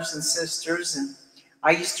brothers and sisters. And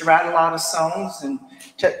I used to write a lot of songs and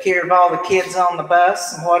took care of all the kids on the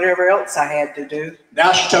bus and whatever else I had to do.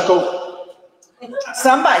 Now she took over.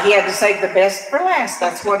 Somebody, he had to save the best for last.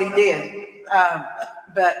 That's what he did.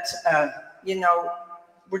 You know,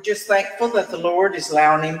 we're just thankful that the Lord is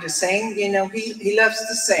allowing him to sing. You know, he loves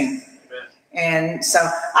to sing. And so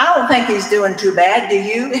I don't think he's doing too bad, do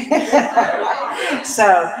you?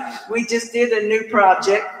 So we just did a new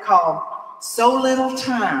project called So Little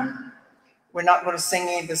Time. We're not going to sing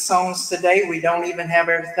any of the songs today. We don't even have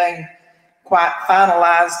everything quite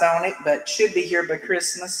finalized on it, but should be here by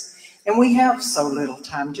Christmas. And we have so little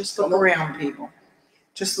time. Just look around, people.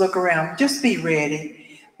 Just look around. Just be ready.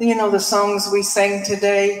 You know, the songs we sang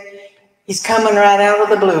today, he's coming right out of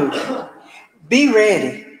the blue. Be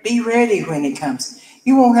ready. Be ready when he comes.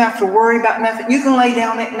 You won't have to worry about nothing. You can lay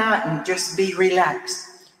down at night and just be relaxed.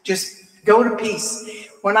 Just go to peace.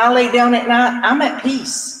 When I lay down at night, I'm at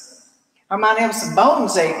peace. I might have some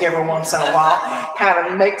bones ache every once in a while. Kind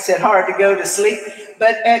of makes it hard to go to sleep.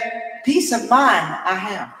 But at peace of mind, I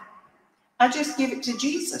have. I just give it to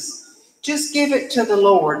Jesus. Just give it to the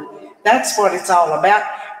Lord. That's what it's all about.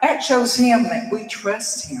 That shows him that we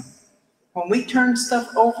trust him. When we turn stuff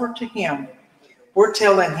over to him, we're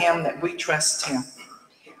telling him that we trust him.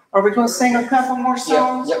 Are we going to sing a couple more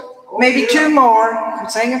songs? Yep. Maybe two more.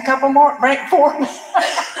 Sing a couple more. Break four. Here's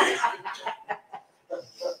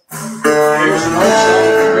an old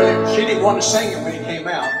song. She didn't want to sing it when it came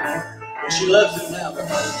out. But she loves it now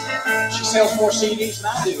because she sells more CDs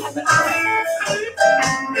than I do. And that's right.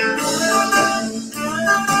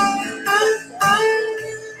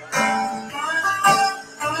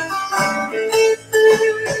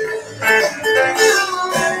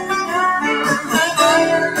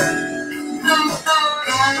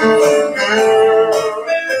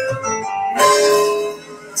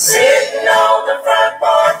 Sitting on the front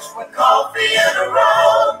porch with coffee and a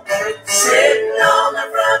roll. Sitting on the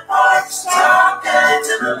front porch talking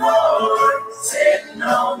to the Lord. Sitting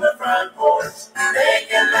on the front porch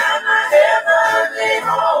thinking about my heavenly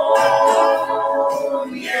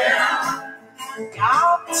home. Yeah.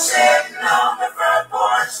 Sitting on the front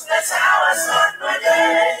porch, that's how I start my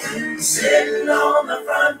day. Sitting on the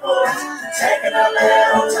front porch, taking a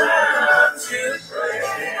little time to pray.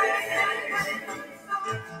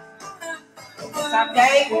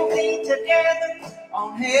 Someday we'll be together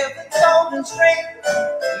on heaven's golden string.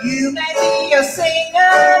 You may be a singer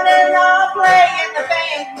and I'll play in the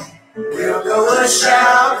band. We'll go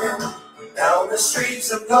a-shouting down the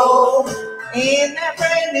streets of gold. In that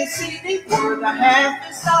brand new city where the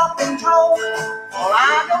half is all controlled. Well,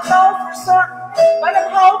 I don't know for certain, but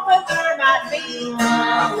I'm hoping there might be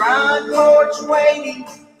a front porch waiting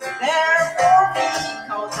there for me.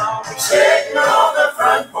 'Cause I'll be Sitting on the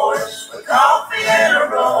front porch with coffee and a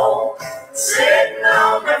roll. Sitting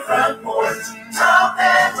on the front porch,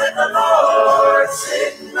 talking with the Lord.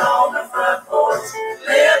 Sitting on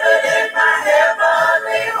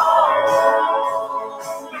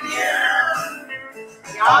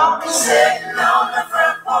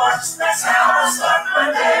I start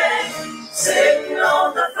my day. Sitting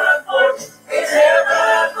on the front porch in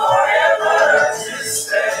heaven forever to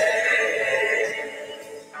stay.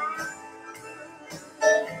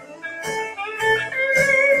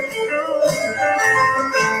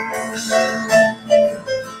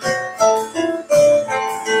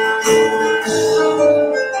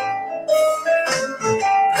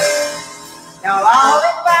 Now I'll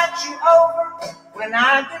invite you over when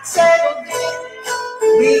I get settled in.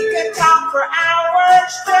 We can talk for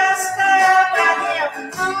hours just about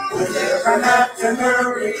him. We'll never have to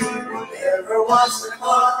hurry, we'll never watch the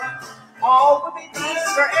clock. All will be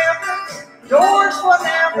peace forever. Doors will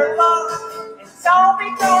never lock. It's all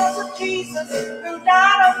because of Jesus who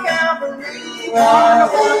died on Calvary. What a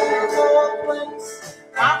wonderful place.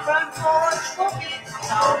 My front porch will be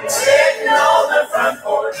Sitting on the front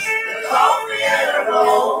porch with coffee and a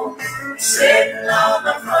roll. Sitting on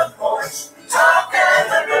the front porch, talking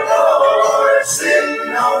to the Lord.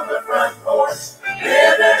 Sitting on the front porch,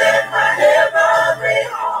 living in my heavenly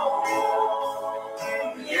home.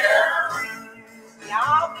 Yeah.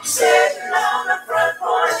 Sitting on the front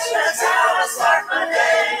porch, that's how I start my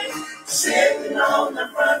day. Sitting on the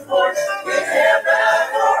front porch, with heaven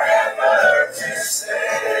forever to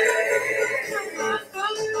stay.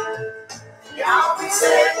 I'll be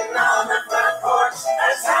sitting on the front porch,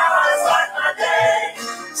 that's how I start my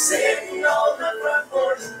day. Sitting on the front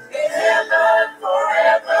porch, in heaven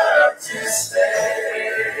forever to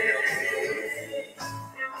stay.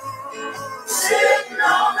 Sitting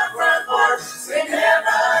on the front porch, in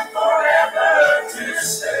heaven forever to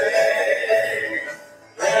stay.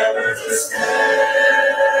 Forever to stay.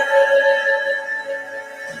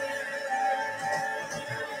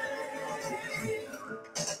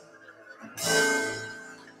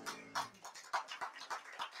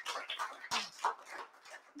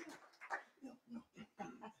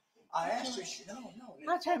 I asked her, she, no.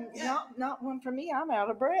 I told him, not one for me. I'm out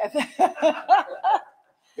of breath.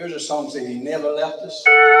 Here's a song that He never left us,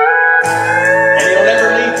 and He'll never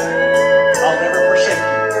leave us. I'll never forsake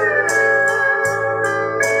you.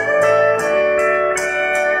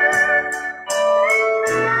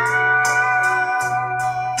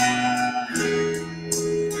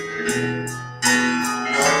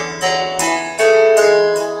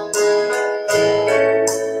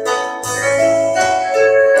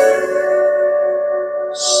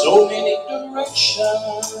 So many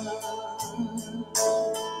directions,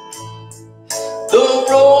 the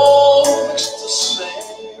road looks the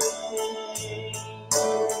same.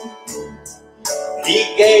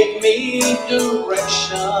 He gave me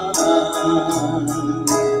direction,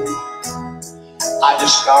 I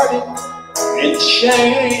discarded in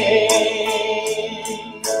shame.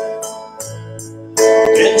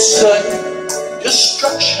 In sudden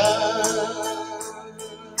destruction,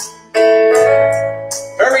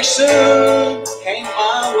 very soon came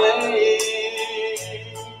my way.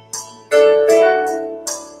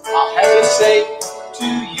 I'll have to say to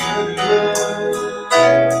you,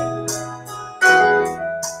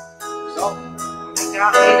 so He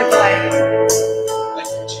got me to play. thank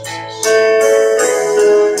you, Jesus.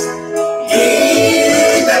 He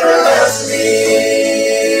never left me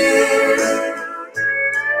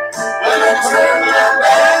when I turned my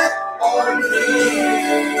back on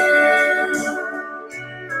Him.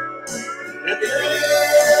 In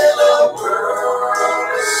the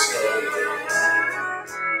world is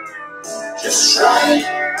just trying to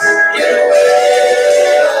get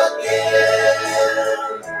away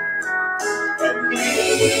again. But He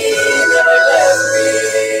never left me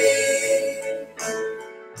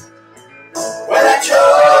when I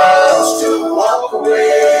chose to walk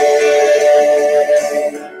away,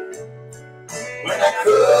 when I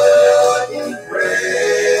couldn't pray.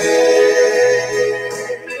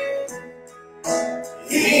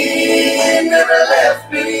 He never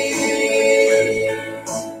left me.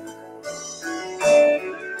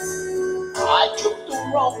 I took the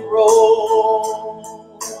wrong road.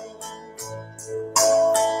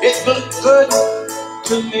 It looked good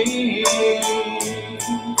to me.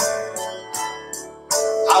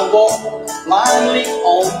 I walked blindly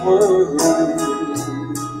onward.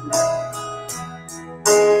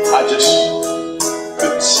 I just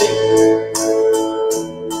couldn't see.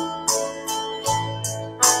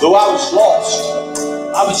 Though I was lost,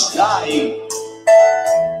 I was dying.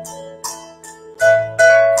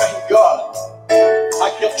 Thank God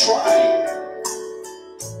I kept trying.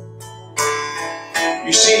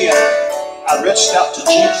 You see, I reached out to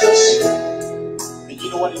Jesus, and you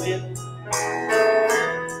know what He did?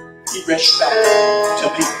 He reached back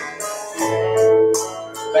to me.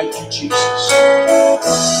 Thank you, Jesus.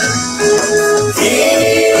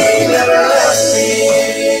 He never left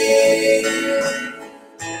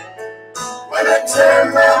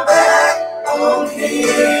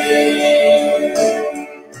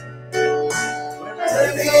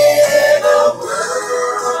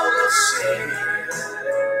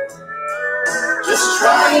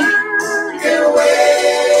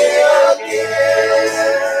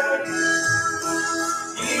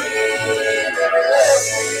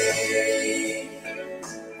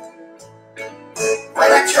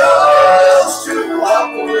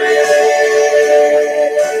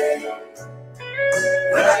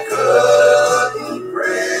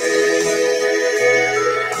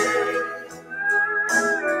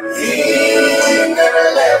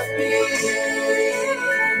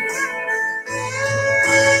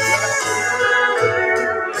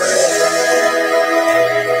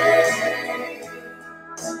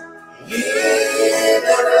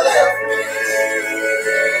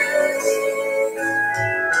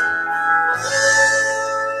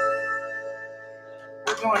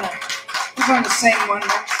going to sing one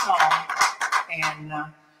more song, and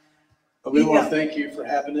we want to thank you for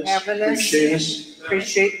having us. Appreciate us.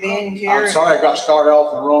 Appreciate being here. I'm sorry I got started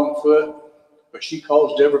off on the wrong foot, but she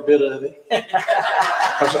caused every bit of it.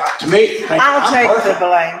 To me, I'll take the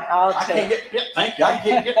blame. Thank you. I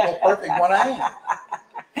can't get more perfect when I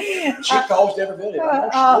am. She caused every bit of it.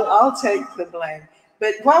 I'll take the blame.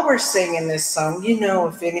 But while we're singing this song,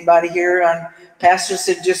 if anybody here on Pastor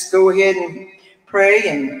said just go ahead and pray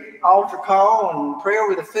and altar call and pray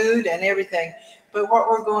over the food and everything. But what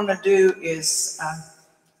we're going to do is,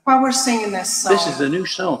 while we're singing this song. This is a new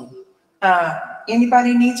song.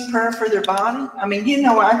 Anybody needs prayer for their body? I mean,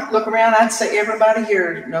 I look around, I'd say everybody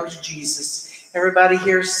here knows Jesus. Everybody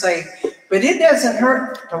here is safe. But it doesn't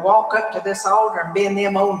hurt to walk up to this altar and bend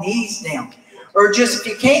them old knees down. Or just, if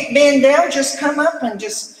you can't bend down, just come up and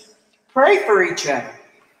just pray for each other.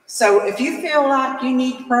 So if you feel like you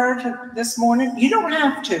need prayer this morning, you don't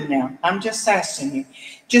have to now. I'm just asking you.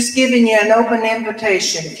 Just giving you an open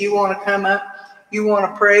invitation. If you want to come up, you want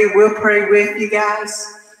to pray, we'll pray with you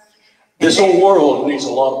guys. This whole world needs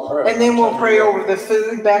a lot of prayer. And then we'll pray over the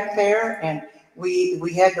food back there. And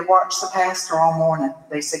we had to watch the pastor all morning.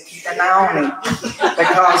 They said, keep an eye on him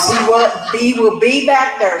because he will be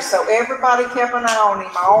back there. So everybody kept an eye on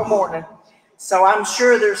him all morning. So I'm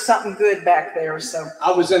sure there's something good back there. So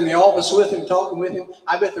I was in the office with him, talking with him.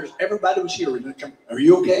 I bet everybody was here. Are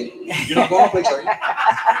you okay? You're not going to place, are you?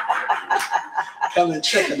 Coming and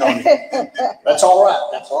checking on him. That's all right.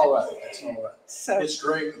 That's all right. That's all right. So it's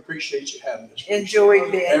great. Appreciate you having us.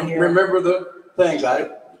 Enjoy being and here. Remember the things. I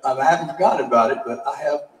haven't forgotten about it, but I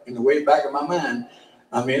have in the way back of my mind.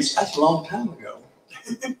 I mean, that's a long time ago.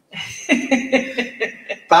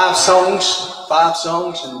 5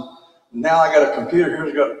 songs, and now I got a computer here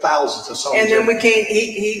that's got thousands of songs. And then we can't.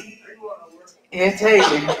 He'll tell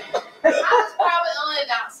you. That's probably only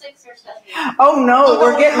about 6 or 7. Oh no,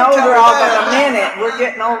 we're getting older all by the minute. We're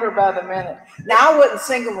getting older by the minute. Now I wasn't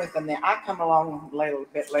singing with them then. I come along a little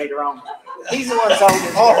bit later on. He's the one's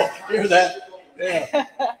oldest. Oh, hear that? Yeah.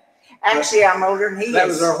 Actually, I'm older than he is. That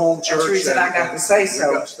was our home church. That's the reason I got to say so.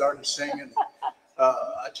 We got started singing.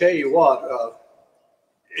 I tell you what,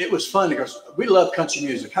 it was fun because we love country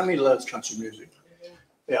music. How many loves country music?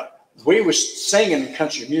 Yeah. We were singing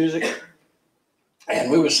country music, and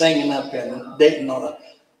we were singing up in Dayton on a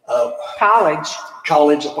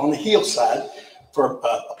college up on the hillside for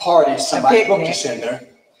a party. Somebody booked us in there.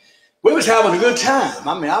 We was having a good time.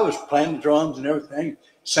 I mean, I was playing the drums and everything,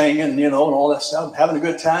 singing, and all that stuff, having a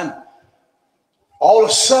good time. All of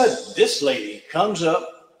a sudden, this lady comes up,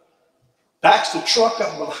 backs the truck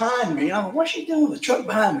up behind me. I'm like, what's she doing with the truck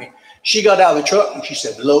behind me? She got out of the truck and she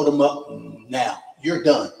said, load them up now. You're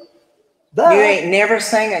done. You ain't never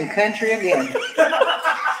singing country again.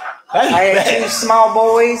 I had 2 small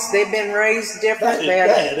boys. They've been raised different.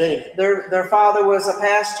 Their father was a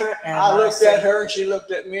pastor. And I looked at her and she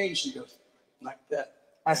looked at me and she goes, like that.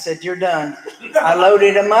 I said, you're done. I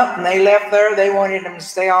loaded them up and they left there. They wanted them to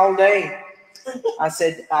stay all day. I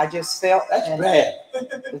said, I just felt. That's bad.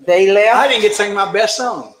 They left. I didn't get to sing my best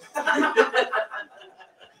song.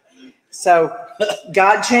 So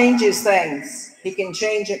God changes things. He can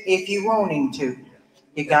change it if you want him to.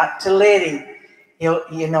 You got to let him.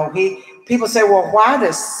 People say, well, why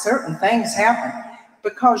does certain things happen?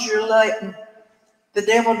 Because you're letting the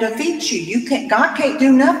devil defeat you. God can't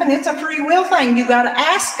do nothing. It's a free will thing. You got to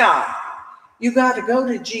ask God. You got to go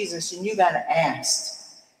to Jesus and you got to ask.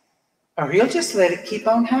 Or he'll just let it keep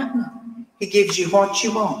on happening. He gives you what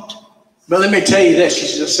you want. But let me tell you this.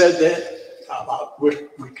 She just said that. We're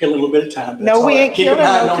killing a little bit of time. No, we ain't killing no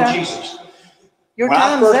time. Keep an eye on Jesus. Your when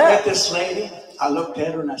time's I first up. met this lady, I looked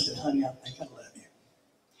at her and I said, honey, I think I love you.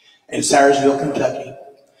 In Sayersville, Kentucky.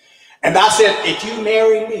 And I said, if you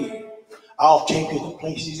marry me, I'll take you to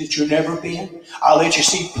places that you've never been. I'll let you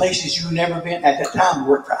see places you've never been. At that time, I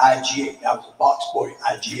worked for IGA. I was a box boy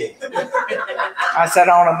at IGA. I said,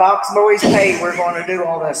 on a box boy's pay, we're going to do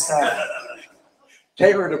all that stuff.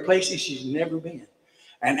 Take her to places she's never been.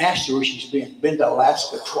 And asked her where she's been. Been to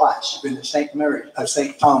Alaska twice. She's been to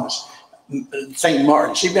St. Thomas, St.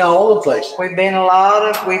 Martin. She's been all over the place. We've went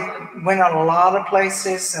on a lot of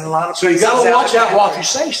places and a lot of So places. you got to watch out what you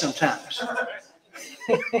say sometimes.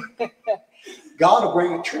 God will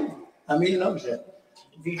bring it true. I mean, he knows that.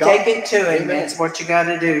 If you take it to him, that's what you got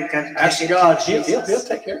to do. Ask God. He'll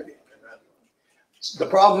take care of you. The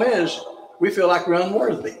problem is, we feel like we're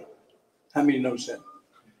unworthy. How many knows that?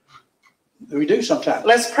 We do sometimes.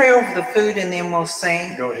 Let's pray over the food and then we'll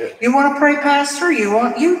sing. Go ahead. You want to pray, Pastor? You go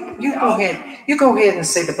ahead. You go ahead and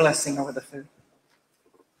say the blessing over the food.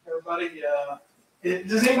 Everybody,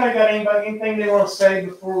 does anybody got anything they want to say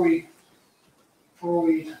before we before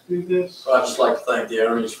we do this? I'd just like to thank the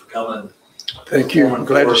Oneys for coming, Thank you. I'm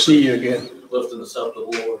glad to see you again. lifting us up to the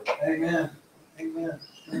Lord. Amen. Amen.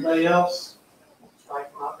 Anybody else?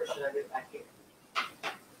 Like, well, or should I get back here?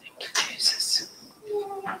 Jesus.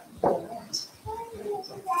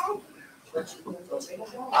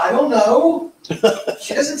 I don't know.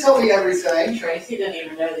 She doesn't tell me everything. Tracy didn't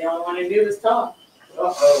even know. The only one who knew was Tom.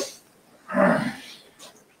 Uh-oh.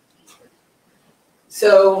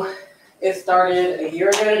 So it started a year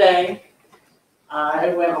ago today. I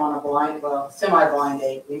went on a semi-blind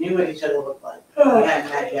date. We knew what each other looked like. We hadn't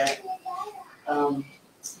met yet.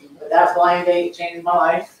 But that blind date changed my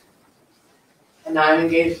life. And now I'm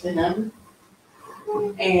engaged to him.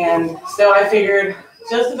 And so I figured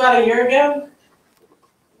just about a year ago,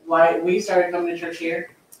 we started coming to church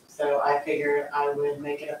here. So I figured I would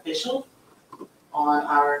make it official on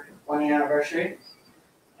our 1-year anniversary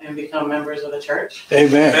and become members of the church.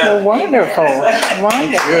 Amen. Well, wonderful.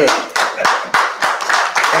 Wonderful. Good.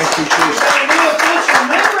 Thank you, Jesus.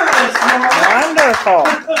 Wonderful.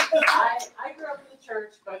 I grew up in the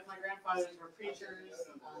church. Both my grandfathers were preachers.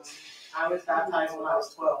 I was baptized when I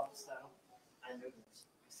was 12,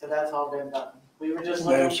 so that's all been done. We were just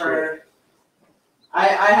looking for. I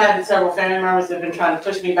had several family members that have been trying to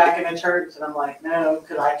push me back into church, and I'm like, no,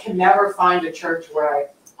 because I can never find a church where I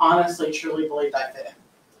honestly, truly believe I fit in.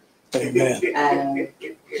 Amen. And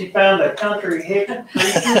She found a country hick. it's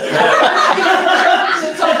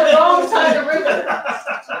on the wrong side of the river.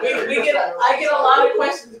 I get a lot of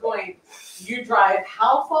questions going, you drive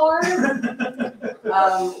how far?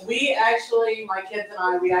 My kids and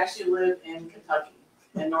I, we actually live in Kentucky,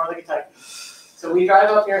 in northern Kentucky. So we drive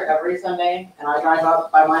up here every Sunday, and I drive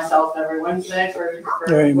up by myself every Wednesday for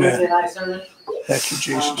Wednesday night service. Thank you,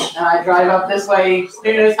 Jesus. And I drive up this way,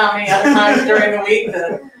 who knows how many other times during the week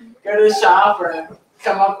to go to the shop or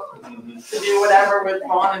come up to do whatever with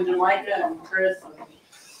Vaughn and Jamaica and Chris and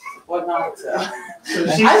whatnot. So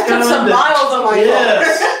she's I put some miles on my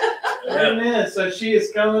Yes. Amen. So she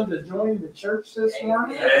is coming to join the church this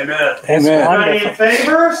morning. Amen. Amen. Everybody in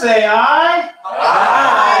favor, say aye.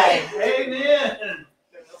 Aye. Amen.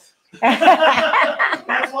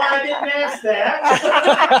 That's why I didn't ask that.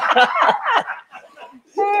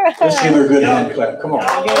 Let's give her a good hand clap. Come on.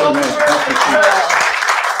 Amen. Thank you, Jesus.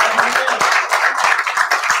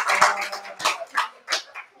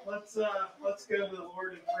 Let's go to the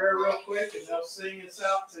Lord in prayer real quick, and they'll sing us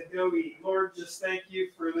out to go eat. Lord, just thank you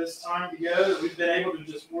for this time together, that we've been able to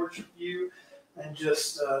just worship you, and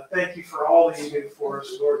just thank you for all that you do for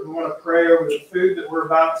us, Lord. We want to pray over the food that we're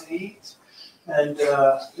about to eat, and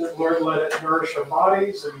Lord, let it nourish our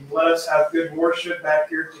bodies, and let us have good worship back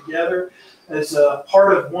here together as a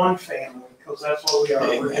part of one family, because that's what we are.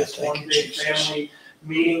 Amen. We're just Thank one you, big Jesus. family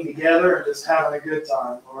meeting together and just having a good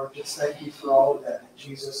time. Lord, just thank you for all of that. In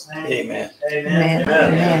Jesus' name. Amen. Amen.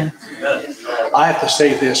 Amen. I have to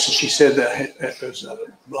say this, and she said that it was a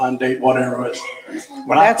blind date, whatever it was.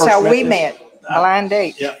 When I That's first how we this- met. Blind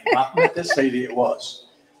date. Yeah, when I met this lady, it was.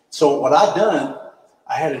 So what I done,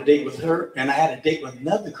 I had a date with her, and I had a date with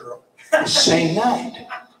another girl the same night.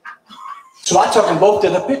 So I took them both to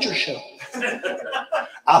the picture show.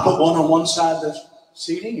 I put one on one side of the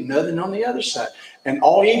seating, another on the other side. And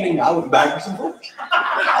all evening, I went backwards and forwards.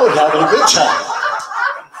 I was having a good time.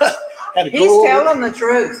 Had a He's girl over- telling the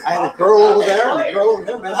truth. I had a girl over there and a girl over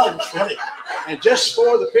there, man, I was ready. And just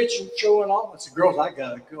for the picture showing off, I said, girls, I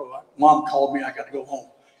gotta go. Mom called me, I gotta go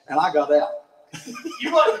home. And I got out.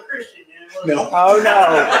 You wasn't a Christian, was No. Oh,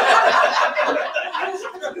 no.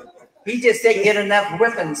 He just didn't get enough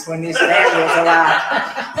whippings when his dad was alive.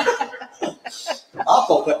 I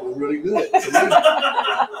thought that was really good.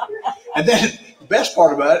 And then the best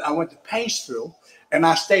part about it, I went to Paintsville and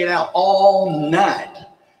I stayed out all night.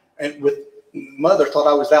 And with Mother thought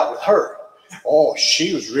I was out with her. Oh,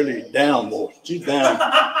 she was really down, boy. She's down.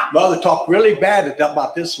 Mother talked really bad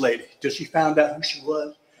about this lady till she found out who she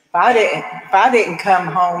was. If I didn't come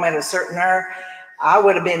home at a certain hour, I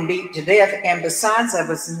would have been beat to death. And besides, I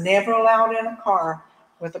was never allowed in a car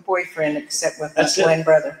with a boyfriend except with my That's it. twin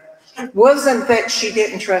brother. Wasn't that she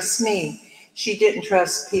didn't trust me. She didn't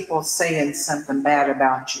trust people saying something bad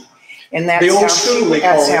about you. And The old school, they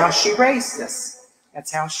call it. how she raised us.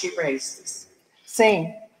 That's how she raised us.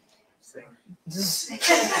 Sing.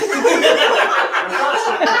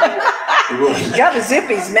 Got to zip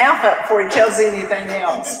his mouth up before he tells anything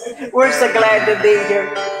else. We're so glad to be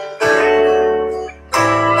here.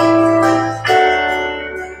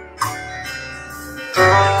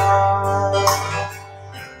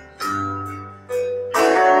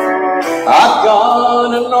 I've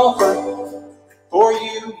got an offer for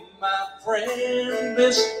you, my friend,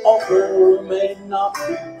 this offer may not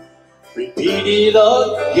be repeated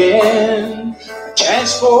again. A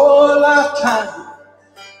chance for a lifetime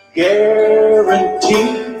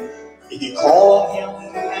guarantee. If you call on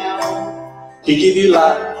him now, he'll give you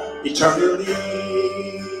life eternally.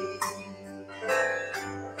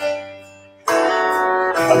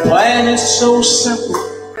 A plan is so simple,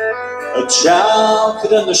 a child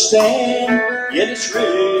could understand, yet it's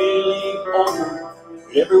really over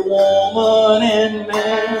every woman and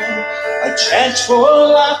man. A chance for a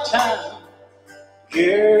lifetime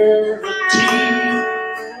guarantee.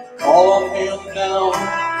 Call on him now,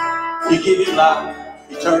 he'll give you life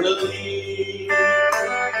eternally.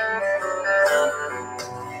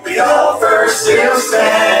 The offer still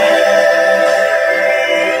stands.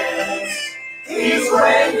 He's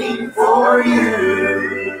waiting for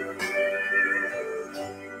you.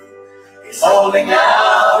 He's holding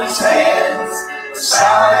out his hands for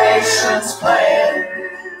salvation's plan.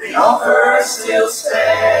 The offer still stands.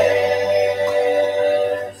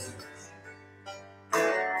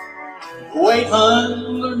 The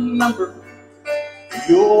 800 number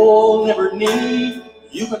you'll never need,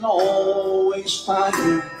 you can always find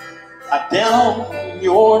him right down on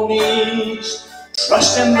your knees.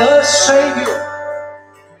 Trust in the Savior,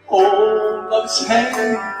 hold up his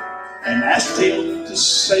hand, and ask him to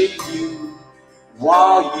save you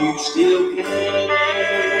while you still can.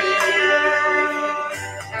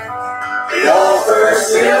 The offer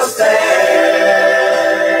still stands.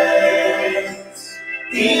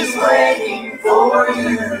 He's waiting for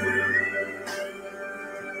you.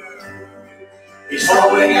 He's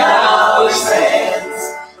holding out his hands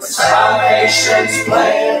for salvation's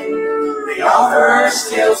plan. The offer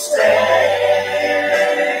still stands.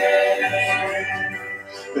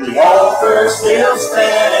 The offer still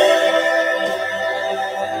stands.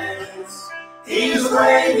 He's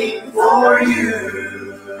waiting for you.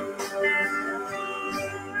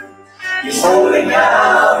 He's holding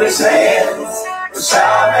out his hands for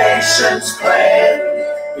salvation's plan.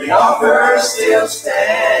 The offer still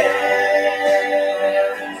stands.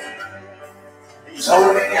 He's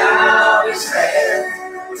holding out his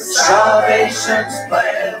hand for salvation's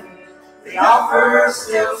plan. The offer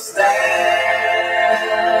still stands.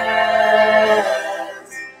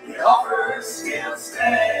 The offer still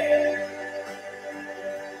stands.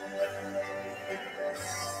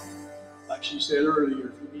 Like she said earlier,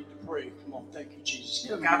 if you need to pray, come on, thank you, Jesus.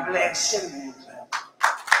 God bless you.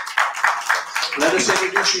 Let us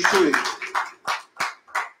introduce you to him.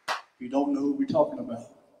 You don't know who we're talking about.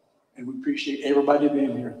 And we appreciate everybody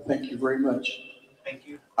being here. Thank you very much. Thank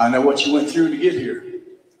you. I know what you went through to get here.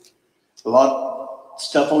 A lot of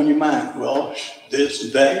stuff on your mind. Well, this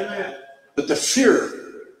and that. But the fear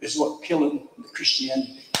is what killing the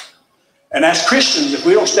Christianity. And as Christians, if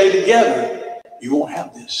we don't stay together, you won't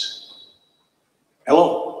have this.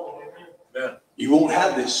 Hello? Yeah. You won't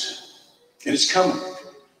have this. And it's coming.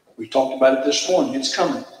 We talked about it this morning. It's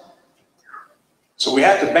coming. So we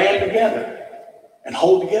have to band together and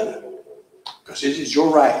hold together. Because it is your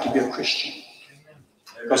right to be a Christian.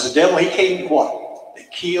 Because the devil, he came what? To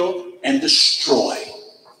kill and destroy.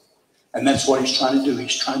 And that's what he's trying to do.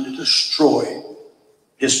 He's trying to destroy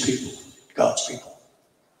his people, God's people.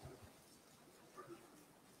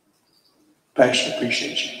 Pastor,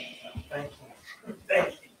 appreciate you. Thank you.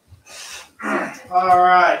 Thank you. All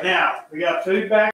right, now we got food back.